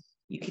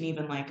 You can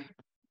even like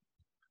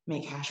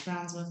make hash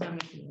browns with them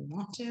if you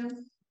want to.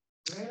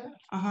 Really?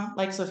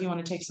 Like, so if you want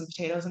to take some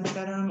potatoes and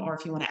shred them, or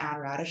if you want to add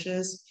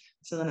radishes,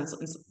 so then it's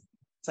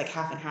like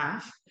half and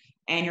half,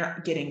 and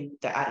you're getting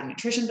the added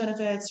nutrition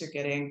benefits. You're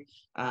getting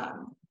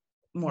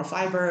more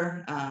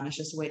fiber. It's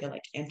just a way to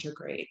like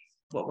integrate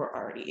what we're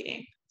already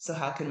eating. So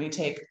how can we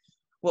take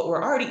what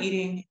we're already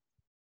eating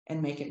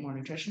and make it more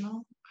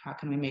nutritional? How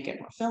can we make it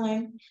more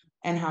filling?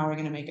 And how are we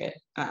going to make it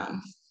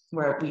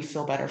where we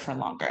feel better for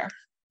longer?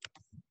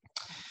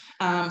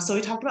 So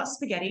we talked about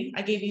spaghetti.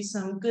 I gave you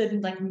some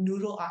good like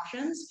noodle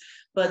options,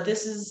 but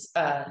this is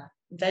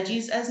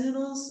veggies as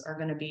noodles are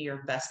going to be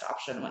your best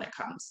option when it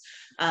comes.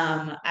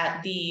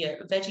 At the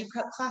veggie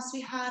prep class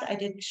we had, I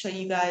did show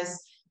you guys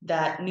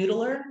that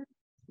noodler,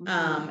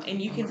 and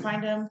you can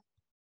find them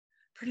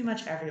pretty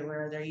much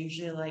everywhere. They're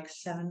usually like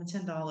 $7 to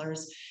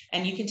 $10,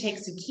 and you can take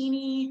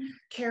zucchini,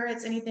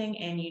 carrots, anything,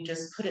 and you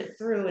just put it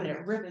through and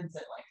it ribbons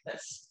it like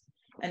this.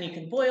 And you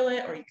can boil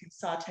it or you can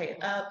saute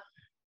it up.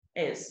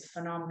 It is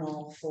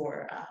phenomenal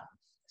for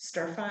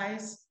stir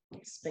fries,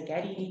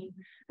 spaghetti.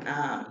 You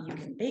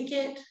can bake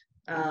it.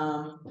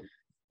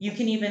 You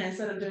can even,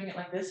 instead of doing it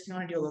like this, if you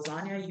want to do a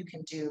lasagna, you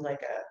can do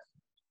like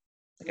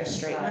a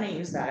straight one and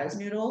use that as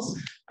noodles.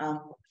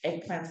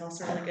 Eggplant's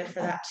also really good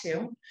for that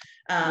too.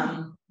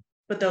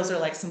 But those are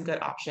like some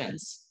good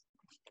options.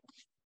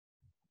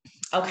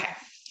 Okay,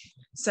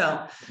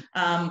 so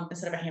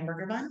instead of a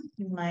hamburger bun,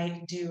 you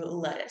might do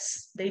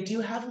lettuce. They do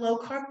have low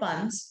carb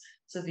buns.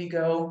 So if you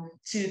go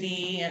to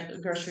the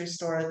grocery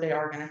store, they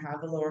are going to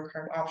have a lower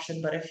carb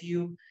option. But if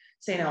you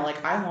say, no,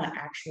 like I want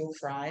actual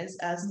fries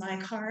as my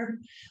carb,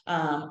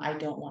 I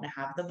don't want to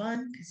have the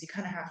bun, because you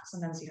kind of have,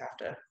 sometimes you have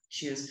to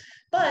choose.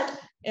 But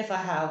if I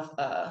have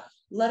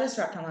lettuce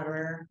wrapped on my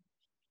burger,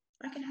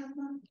 I can have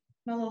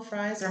my little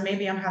fries, or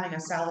maybe I'm having a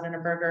salad and a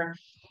burger,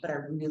 but I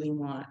really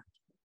want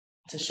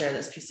to share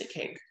this piece of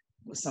cake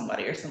with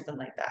somebody or something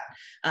like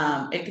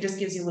that. It just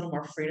gives you a little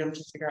more freedom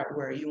to figure out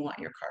where you want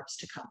your carbs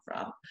to come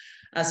from,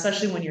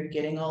 especially when you're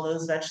getting all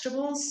those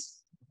vegetables.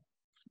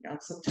 You know,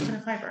 it's a ton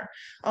of fiber.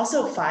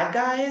 Also, Five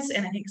Guys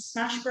and I think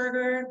Smash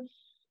Burger,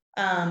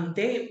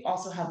 they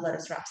also have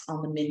lettuce wraps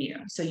on the menu,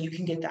 so you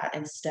can get that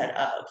instead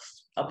of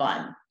a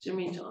bun.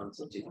 Jimmy John's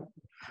will do.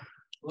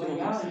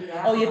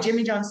 Oh yeah,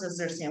 Jimmy John's does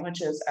their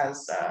sandwiches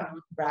as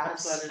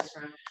wraps. Lettuce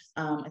wraps.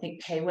 I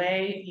think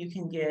Payway, you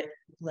can get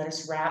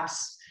lettuce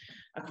wraps.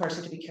 Of course,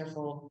 you have to be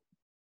careful.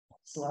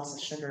 It's lots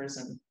of sugars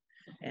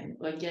and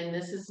Again,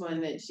 this is one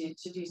that you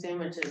to do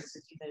sandwiches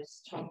if you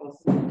guys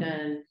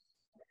done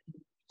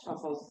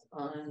truffles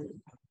on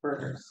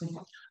burgers.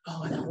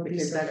 oh, that would be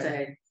Because so that's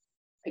good.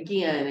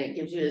 again, it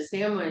gives you a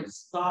sandwich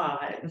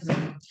spot.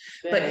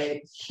 But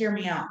hear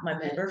me out, my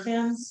pepper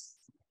fans,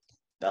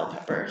 bell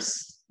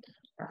peppers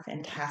are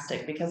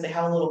fantastic because they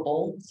have a little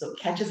bowl, so it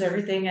catches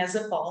everything as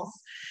it falls.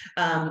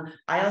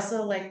 I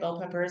also like bell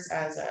peppers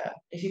as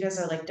if you guys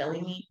are like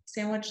deli meat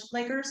sandwich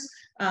likers,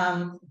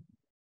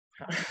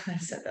 I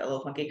said that a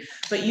little funky,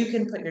 but you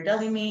can put your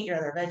deli meat, your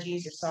other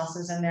veggies, your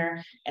sauces in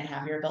there and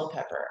have your bell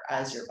pepper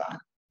as your bun.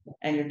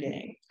 And you're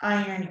getting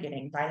iron, you're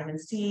getting vitamin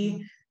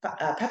C.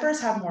 Peppers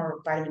have more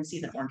vitamin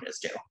C than oranges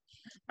do.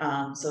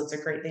 So it's a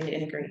great thing to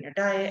integrate in your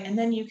diet. And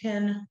then you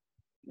can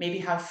maybe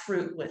have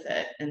fruit with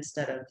it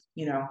instead of,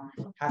 you know,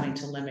 having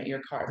to limit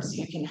your carbs.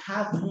 So you can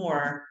have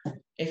more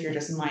if you're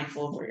just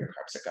mindful of where your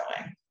carbs are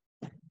going.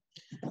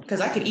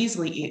 Because I could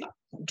easily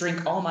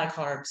drink all my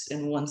carbs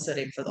in one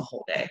sitting for the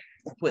whole day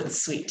with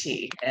sweet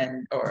tea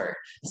and or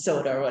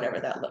soda or whatever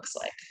that looks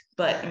like.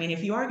 But I mean,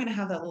 if you are going to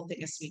have that little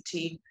thing of sweet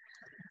tea,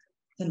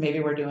 then maybe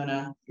we're doing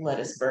a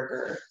lettuce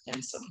burger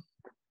and some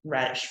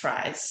radish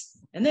fries,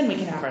 and then we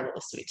can have our little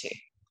sweet tea.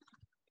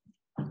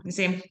 You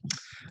see,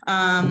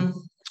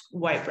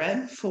 white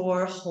bread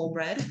for whole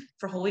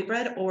wheat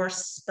bread or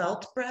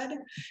spelt bread,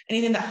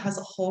 anything that has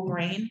a whole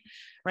grain,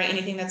 right?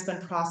 Anything that's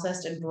been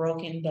processed and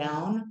broken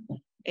down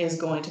is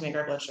going to make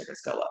our blood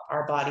sugars go up.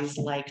 Our bodies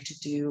like to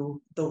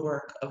do the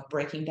work of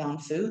breaking down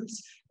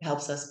foods. It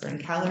helps us burn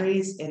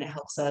calories and it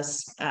helps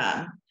us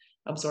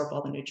absorb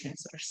all the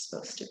nutrients that are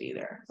supposed to be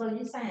there. So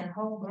you're saying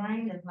whole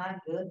grain is not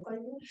good for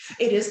you?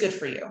 It is good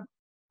for you.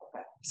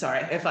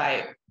 Sorry if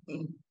I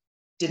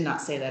did not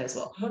say that as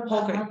well. What Whole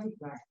about grain.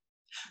 multigrain?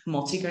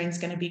 Multigrain is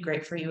going to be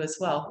great for you as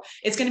well.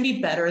 It's going to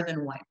be better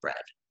than white bread.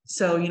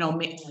 So, you know,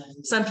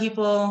 some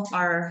people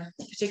are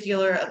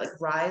particular, like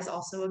rye is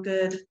also a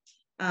good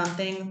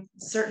thing.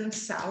 Certain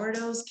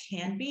sourdoughs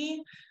can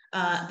be.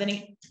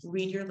 Then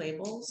read your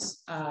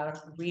labels,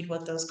 read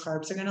what those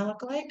carbs are going to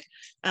look like.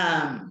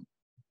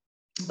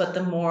 But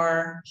the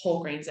more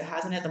whole grains it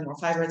has in it, the more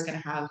fiber it's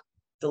going to have,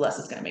 the less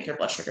it's going to make your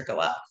blood sugar go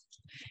up.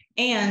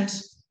 And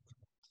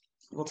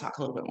we'll talk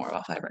a little bit more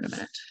about fiber in a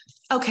minute.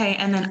 Okay,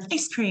 and then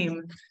ice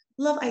cream.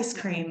 Love ice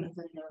cream.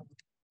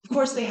 Of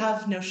course, they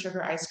have no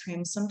sugar ice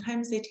cream.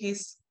 Sometimes they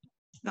taste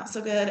not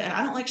so good. And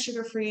I don't like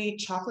sugar-free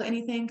chocolate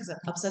anything because it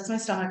upsets my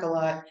stomach a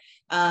lot.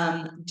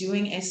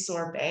 Doing a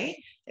sorbet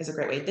is a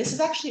great way. This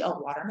is actually a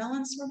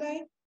watermelon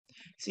sorbet.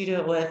 So you do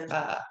it with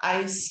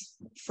ice,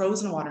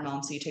 frozen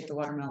watermelon. So you take the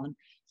watermelon,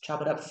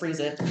 chop it up, freeze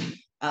it,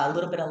 a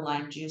little bit of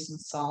lime juice and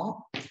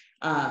salt.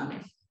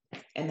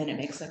 And then it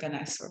makes like a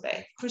nice sorbet.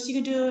 Of course, you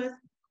can do it with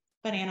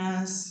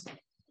bananas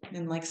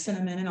and like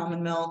cinnamon and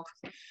almond milk.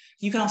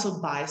 You can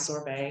also buy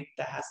sorbet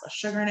that has less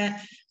sugar in it,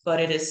 but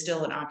it is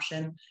still an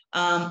option.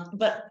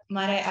 But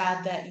might I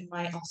add that you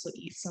might also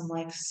eat some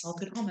like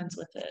salted almonds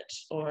with it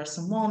or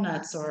some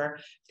walnuts or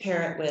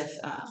pair it with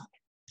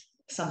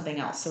something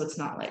else. So it's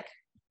not like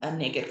a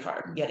naked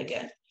carb yet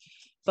again.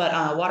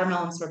 But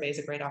watermelon sorbet is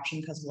a great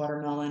option because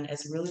watermelon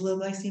is really low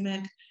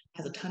glycemic,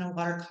 has a ton of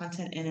water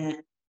content in it.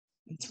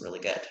 It's really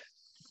good.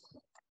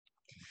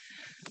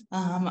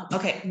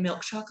 Okay,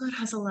 milk chocolate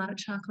has a lot of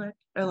chocolate,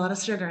 or a lot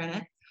of sugar in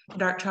it.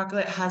 Dark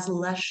chocolate has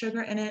less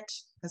sugar in it,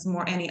 has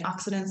more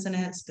antioxidants in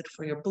it, it's good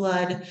for your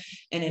blood,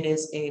 and it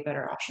is a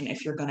better option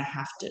if you're gonna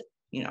have to,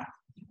 you know,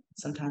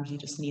 sometimes you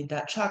just need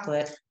that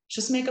chocolate.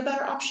 Just make a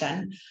better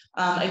option.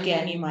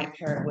 Again, you might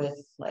pair it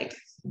with like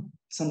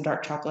some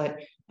dark chocolate,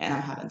 and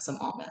I'm having some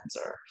almonds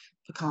or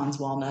pecans,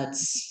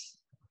 walnuts,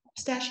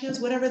 pistachios,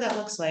 whatever that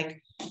looks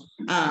like,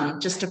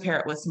 just to pair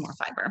it with some more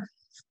fiber.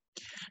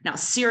 Now,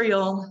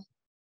 cereal,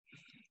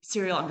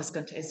 I'm just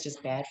going to, it's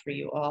just bad for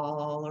you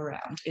all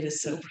around. It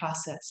is so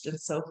processed and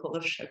so full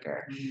of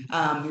sugar.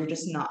 You're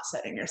just not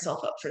setting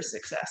yourself up for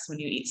success when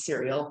you eat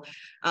cereal.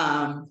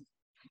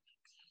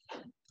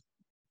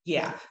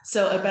 Yeah,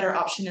 so a better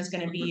option is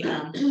going to be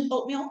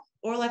oatmeal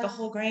or like a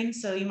whole grain.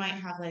 So you might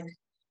have like,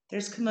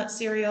 there's Kamut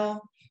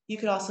cereal. You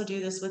could also do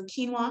this with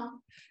quinoa.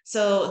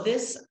 So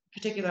this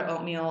particular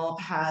oatmeal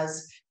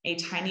has a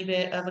tiny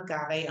bit of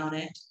agave on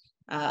it,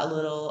 a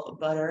little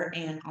butter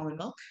and almond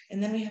milk.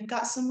 And then we have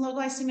got some low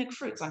glycemic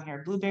fruits on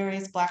here,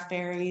 blueberries,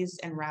 blackberries,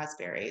 and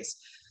raspberries.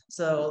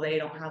 So they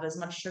don't have as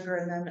much sugar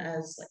in them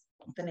as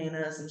like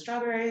bananas and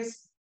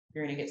strawberries.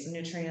 You're gonna get some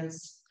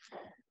nutrients,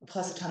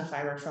 plus a ton of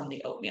fiber from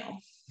the oatmeal.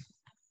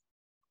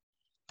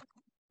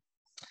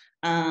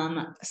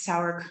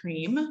 Sour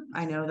cream.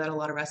 I know that a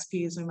lot of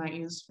recipes we might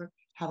use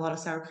have a lot of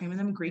sour cream in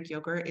them. Greek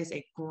yogurt is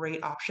a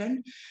great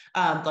option,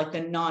 like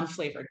the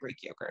non-flavored Greek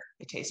yogurt.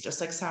 It tastes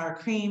just like sour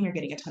cream. You're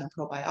getting a ton of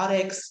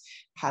probiotics,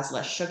 has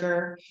less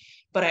sugar.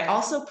 But I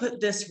also put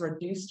this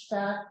reduced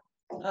fat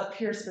up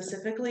here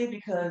specifically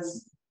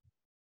because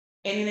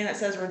anything that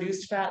says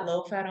reduced fat,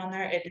 low fat on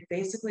there, it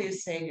basically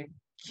is saying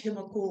a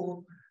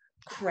chemical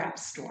crap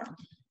storm.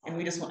 And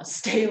we just want to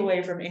stay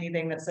away from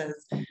anything that says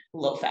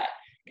low fat,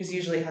 because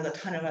usually it has a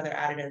ton of other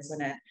additives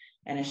in it,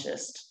 and it's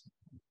just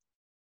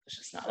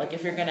not like,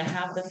 if you're going to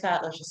have the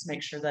fat, let's just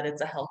make sure that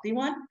it's a healthy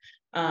one.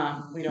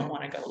 We don't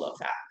want to go low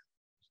fat.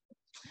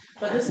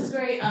 But this is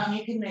great.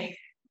 You can make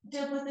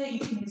dip with it. You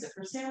can use it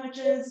for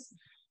sandwiches.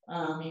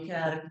 You can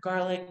add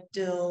garlic,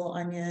 dill,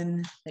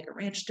 onion, make a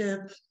ranch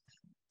dip.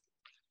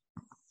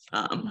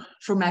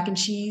 For mac and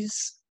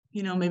cheese,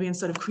 you know, maybe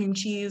instead of cream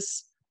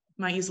cheese,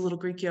 Might use a little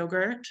Greek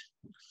yogurt.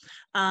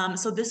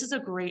 So this is a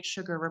great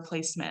sugar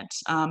replacement.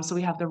 So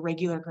we have the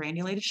regular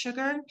granulated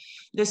sugar.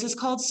 This is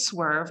called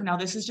Swerve. Now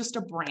this is just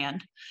a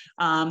brand.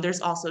 There's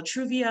also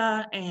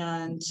Truvia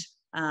and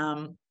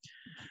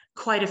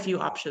quite a few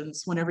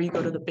options. Whenever you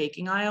go to the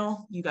baking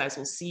aisle, you guys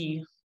will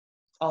see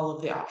all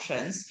of the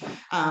options.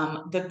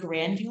 The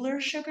granular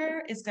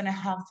sugar is going to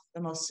have the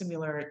most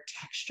similar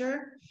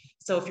texture.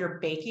 So if you're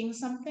baking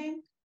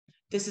something,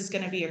 this is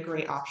going to be a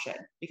great option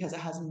because it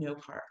has no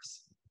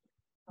carbs.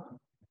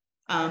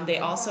 They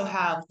also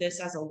have this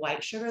as a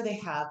white sugar. They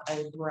have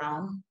a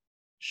brown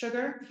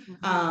sugar.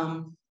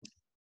 And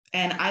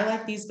I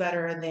like these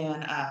better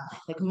than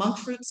like monk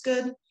fruit's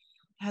good. It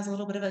has a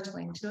little bit of a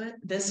twang to it.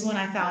 This one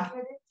I found,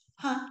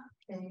 Can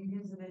you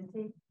use it in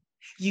tea?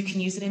 You can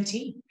use it in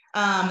tea.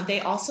 They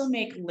also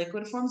make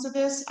liquid forms of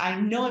this. I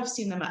know I've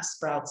seen them at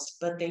Sprouts,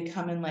 but they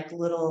come in like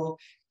little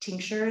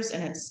tinctures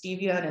and it's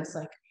stevia and it's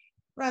like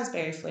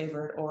raspberry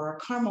flavored or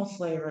caramel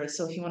flavored.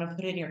 So if you want to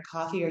put it in your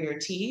coffee or your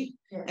tea,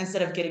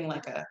 instead of getting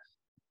like a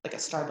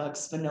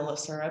Starbucks vanilla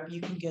syrup,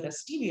 you can get a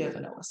stevia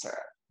vanilla syrup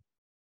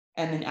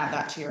and then add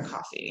that to your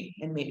coffee.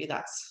 And maybe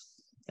that's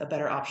a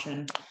better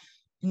option.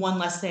 One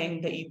less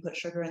thing that you put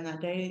sugar in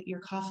that day, your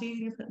coffee,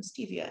 you're putting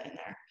stevia in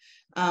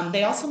there.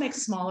 They also make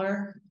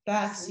smaller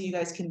bags so you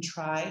guys can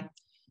try.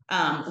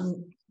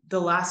 The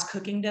last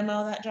cooking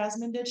demo that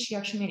Jasmine did, she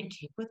actually made a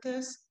cake with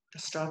this, a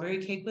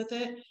strawberry cake with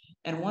it.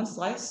 And one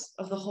slice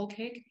of the whole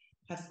cake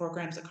had 4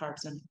 grams of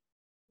carbs in it.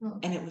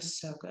 And it was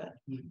so good.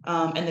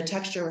 And the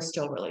texture was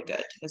still really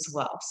good as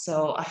well.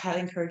 So I highly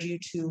encourage you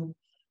to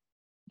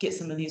get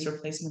some of these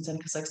replacements in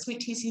because like sweet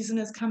tea season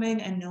is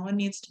coming and no one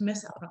needs to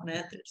miss out on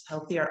it. There's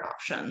healthier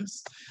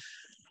options.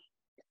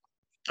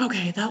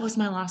 Okay, that was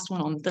my last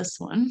one on this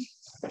one.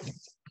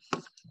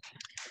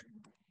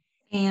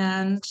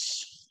 And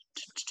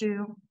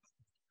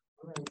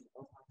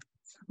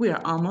we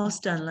are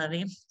almost done,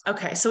 Levy.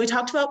 Okay, so we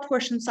talked about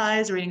portion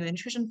size, reading the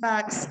nutrition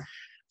facts.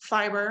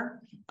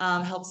 Fiber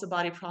helps the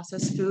body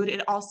process food.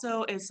 It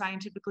also is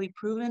scientifically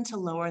proven to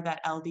lower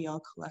that LDL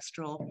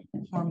cholesterol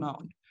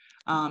hormone.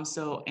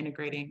 So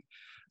integrating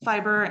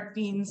fiber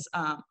means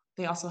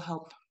they also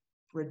help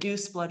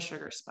reduce blood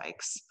sugar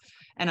spikes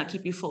and it'll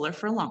keep you fuller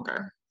for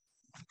longer.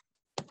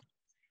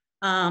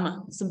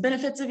 Some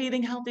benefits of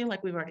eating healthy,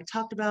 like we've already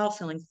talked about,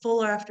 feeling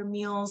fuller after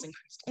meals,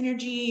 increased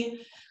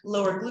energy,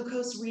 lower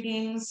glucose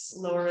readings,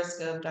 lower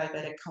risk of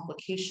diabetic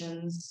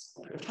complications,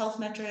 improved health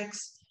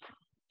metrics,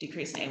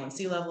 decrease in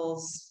A1C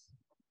levels,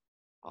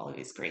 all of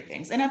these great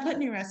things. And I put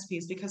new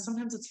recipes because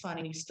sometimes it's fun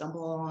and you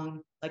stumble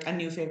along like a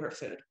new favorite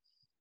food.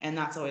 And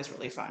that's always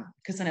really fun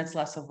because then it's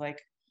less of like,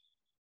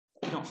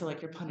 you don't feel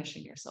like you're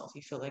punishing yourself.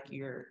 You feel like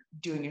you're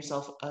doing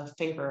yourself a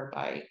favor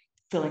by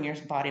filling your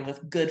body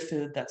with good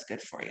food that's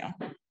good for you.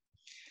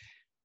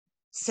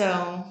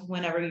 So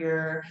whenever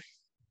you're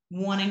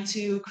wanting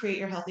to create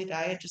your healthy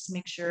diet, just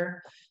make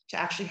sure to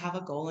actually have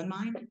a goal in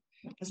mind.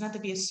 It doesn't have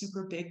to be a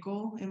super big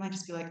goal. It might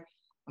just be like,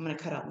 I'm going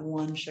to cut out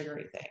one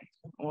sugary thing,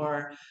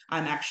 or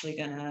I'm actually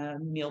going to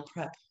meal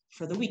prep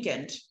for the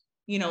weekend.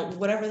 You know,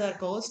 whatever that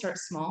goal is, start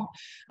small.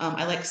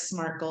 I like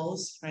SMART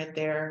goals, right?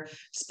 They're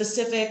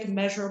specific,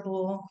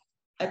 measurable,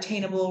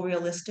 attainable,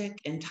 realistic,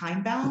 and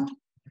time bound.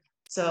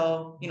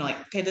 So, you know, like,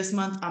 okay, this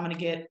month I'm going to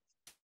get,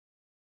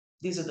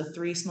 these are the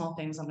 3 small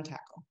things I'm going to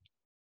tackle.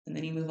 And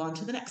then you move on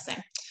to the next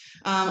thing.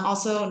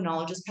 Also,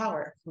 knowledge is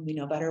power. When we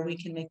know better, we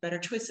can make better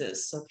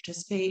choices. So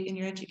participate in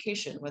your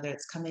education, whether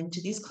it's come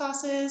into these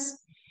classes,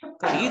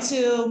 go to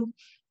YouTube,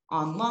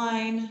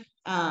 online.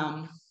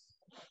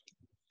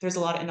 There's a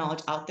lot of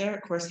knowledge out there.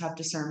 Of course, have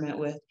discernment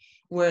with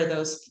where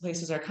those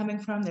places are coming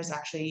from. There's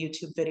actually a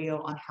YouTube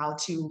video on how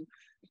to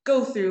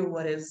go through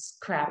what is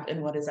crap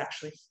and what is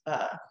actually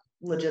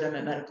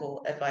legitimate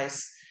medical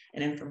advice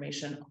and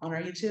information on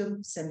our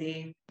YouTube.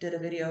 Cindy did a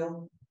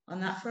video on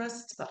that for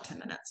us. It's about 10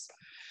 minutes.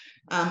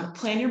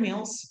 Plan your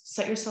meals,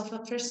 set yourself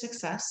up for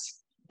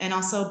success, and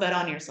also bet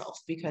on yourself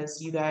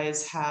because you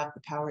guys have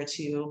the power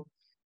to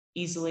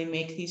easily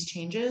make these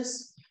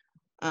changes.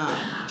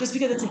 Just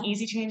because it's an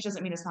easy change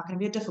doesn't mean it's not going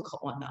to be a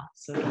difficult one though.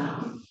 So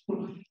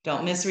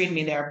don't misread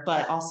me there,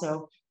 but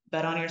also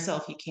bet on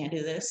yourself. You can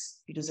do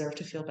this. You deserve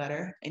to feel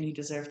better and you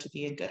deserve to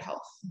be in good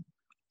health.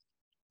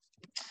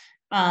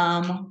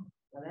 Well,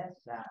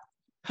 that's shot.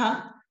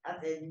 Huh? I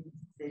said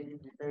you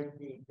deserve to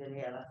be in good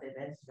health. I said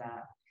that's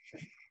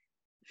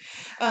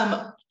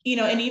shot. You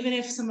know, and even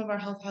if some of our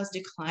health has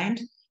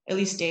declined, at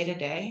least day to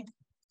day,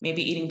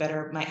 maybe eating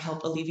better might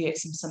help alleviate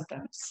some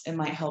symptoms. It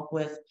might help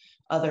with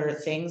other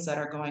things that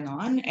are going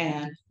on,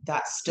 and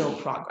that's still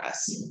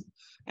progress.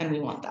 And we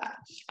want that.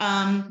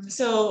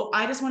 So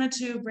I just wanted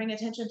to bring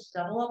attention to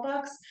Double Up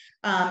Bucks.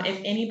 If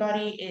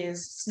anybody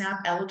is SNAP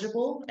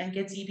eligible and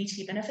gets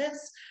EBT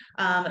benefits,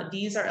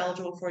 these are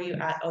eligible for you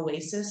at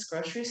Oasis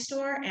grocery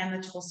store and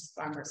the Tulsa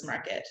Farmers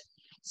Market.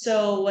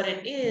 So what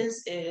it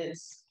is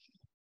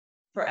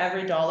for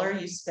every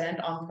 $1 you spend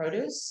on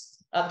produce,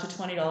 up to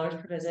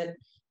 $20 per visit,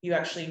 you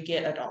actually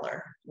get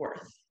 $1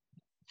 worth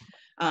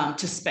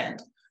to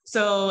spend.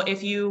 So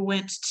if you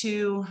went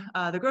to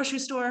the grocery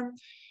store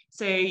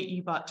say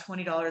you bought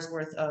 $20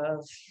 worth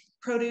of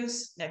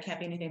produce. That can't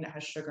be anything that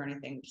has sugar or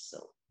anything, just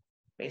so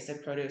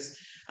basic produce.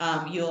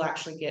 You'll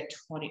actually get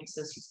 20,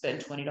 so you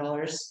spend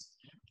 $20,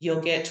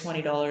 you'll get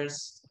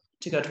 $20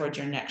 to go towards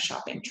your next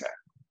shopping trip.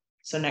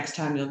 So next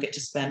time you'll get to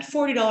spend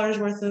 $40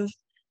 worth of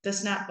the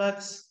SNAP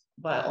bucks,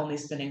 but only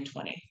spending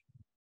 20.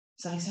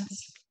 Does that make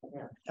sense?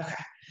 Yeah.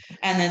 Okay.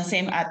 And then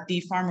same at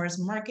the farmers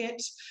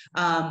market,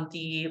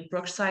 the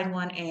Brookside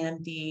one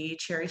and the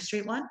Cherry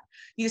Street one.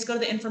 You just go to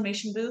the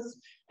information booth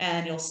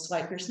and you'll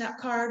swipe your SNAP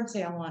card and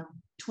say, I want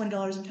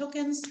 $20 in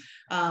tokens.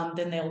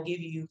 Then they'll give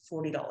you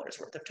 $40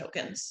 worth of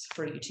tokens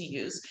for you to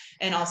use.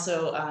 And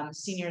also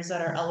seniors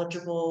that are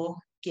eligible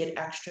get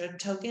extra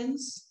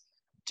tokens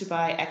to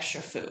buy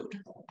extra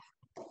food.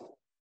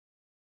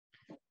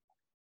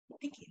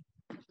 Thank you.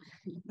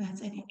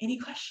 That's any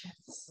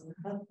questions?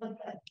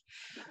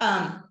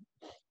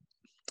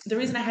 The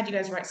reason I had you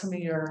guys write some of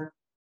your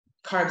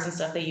carbs and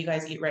stuff that you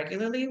guys eat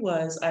regularly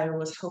was I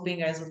was hoping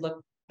you guys would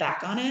look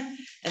back on it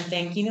and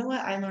think, you know what,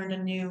 I learned a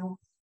new,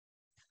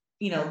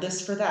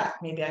 this for that.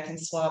 Maybe I can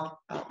swap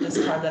out this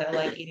carb that I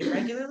like eating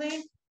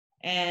regularly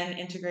and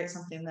integrate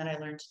something that I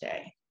learned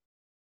today.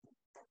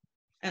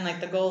 And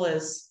like the goal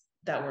is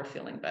that we're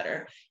feeling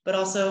better, but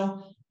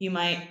also you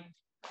might,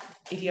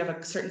 if you have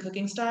a certain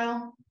cooking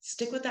style,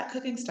 stick with that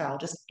cooking style,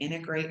 just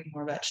integrate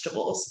more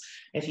vegetables.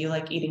 If you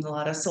like eating a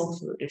lot of soul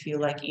food, if you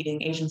like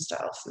eating Asian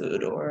style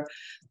food or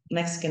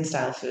Mexican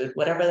style food,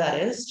 whatever that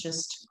is,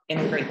 just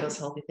integrate those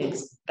healthy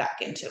things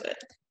back into it.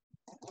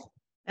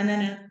 And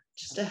then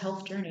just a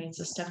health journey, it's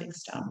a stepping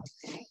stone.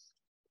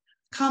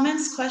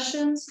 Comments,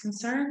 questions,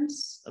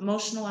 concerns,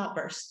 emotional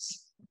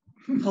outbursts.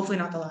 Hopefully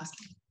not the last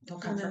one.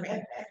 Don't come for me.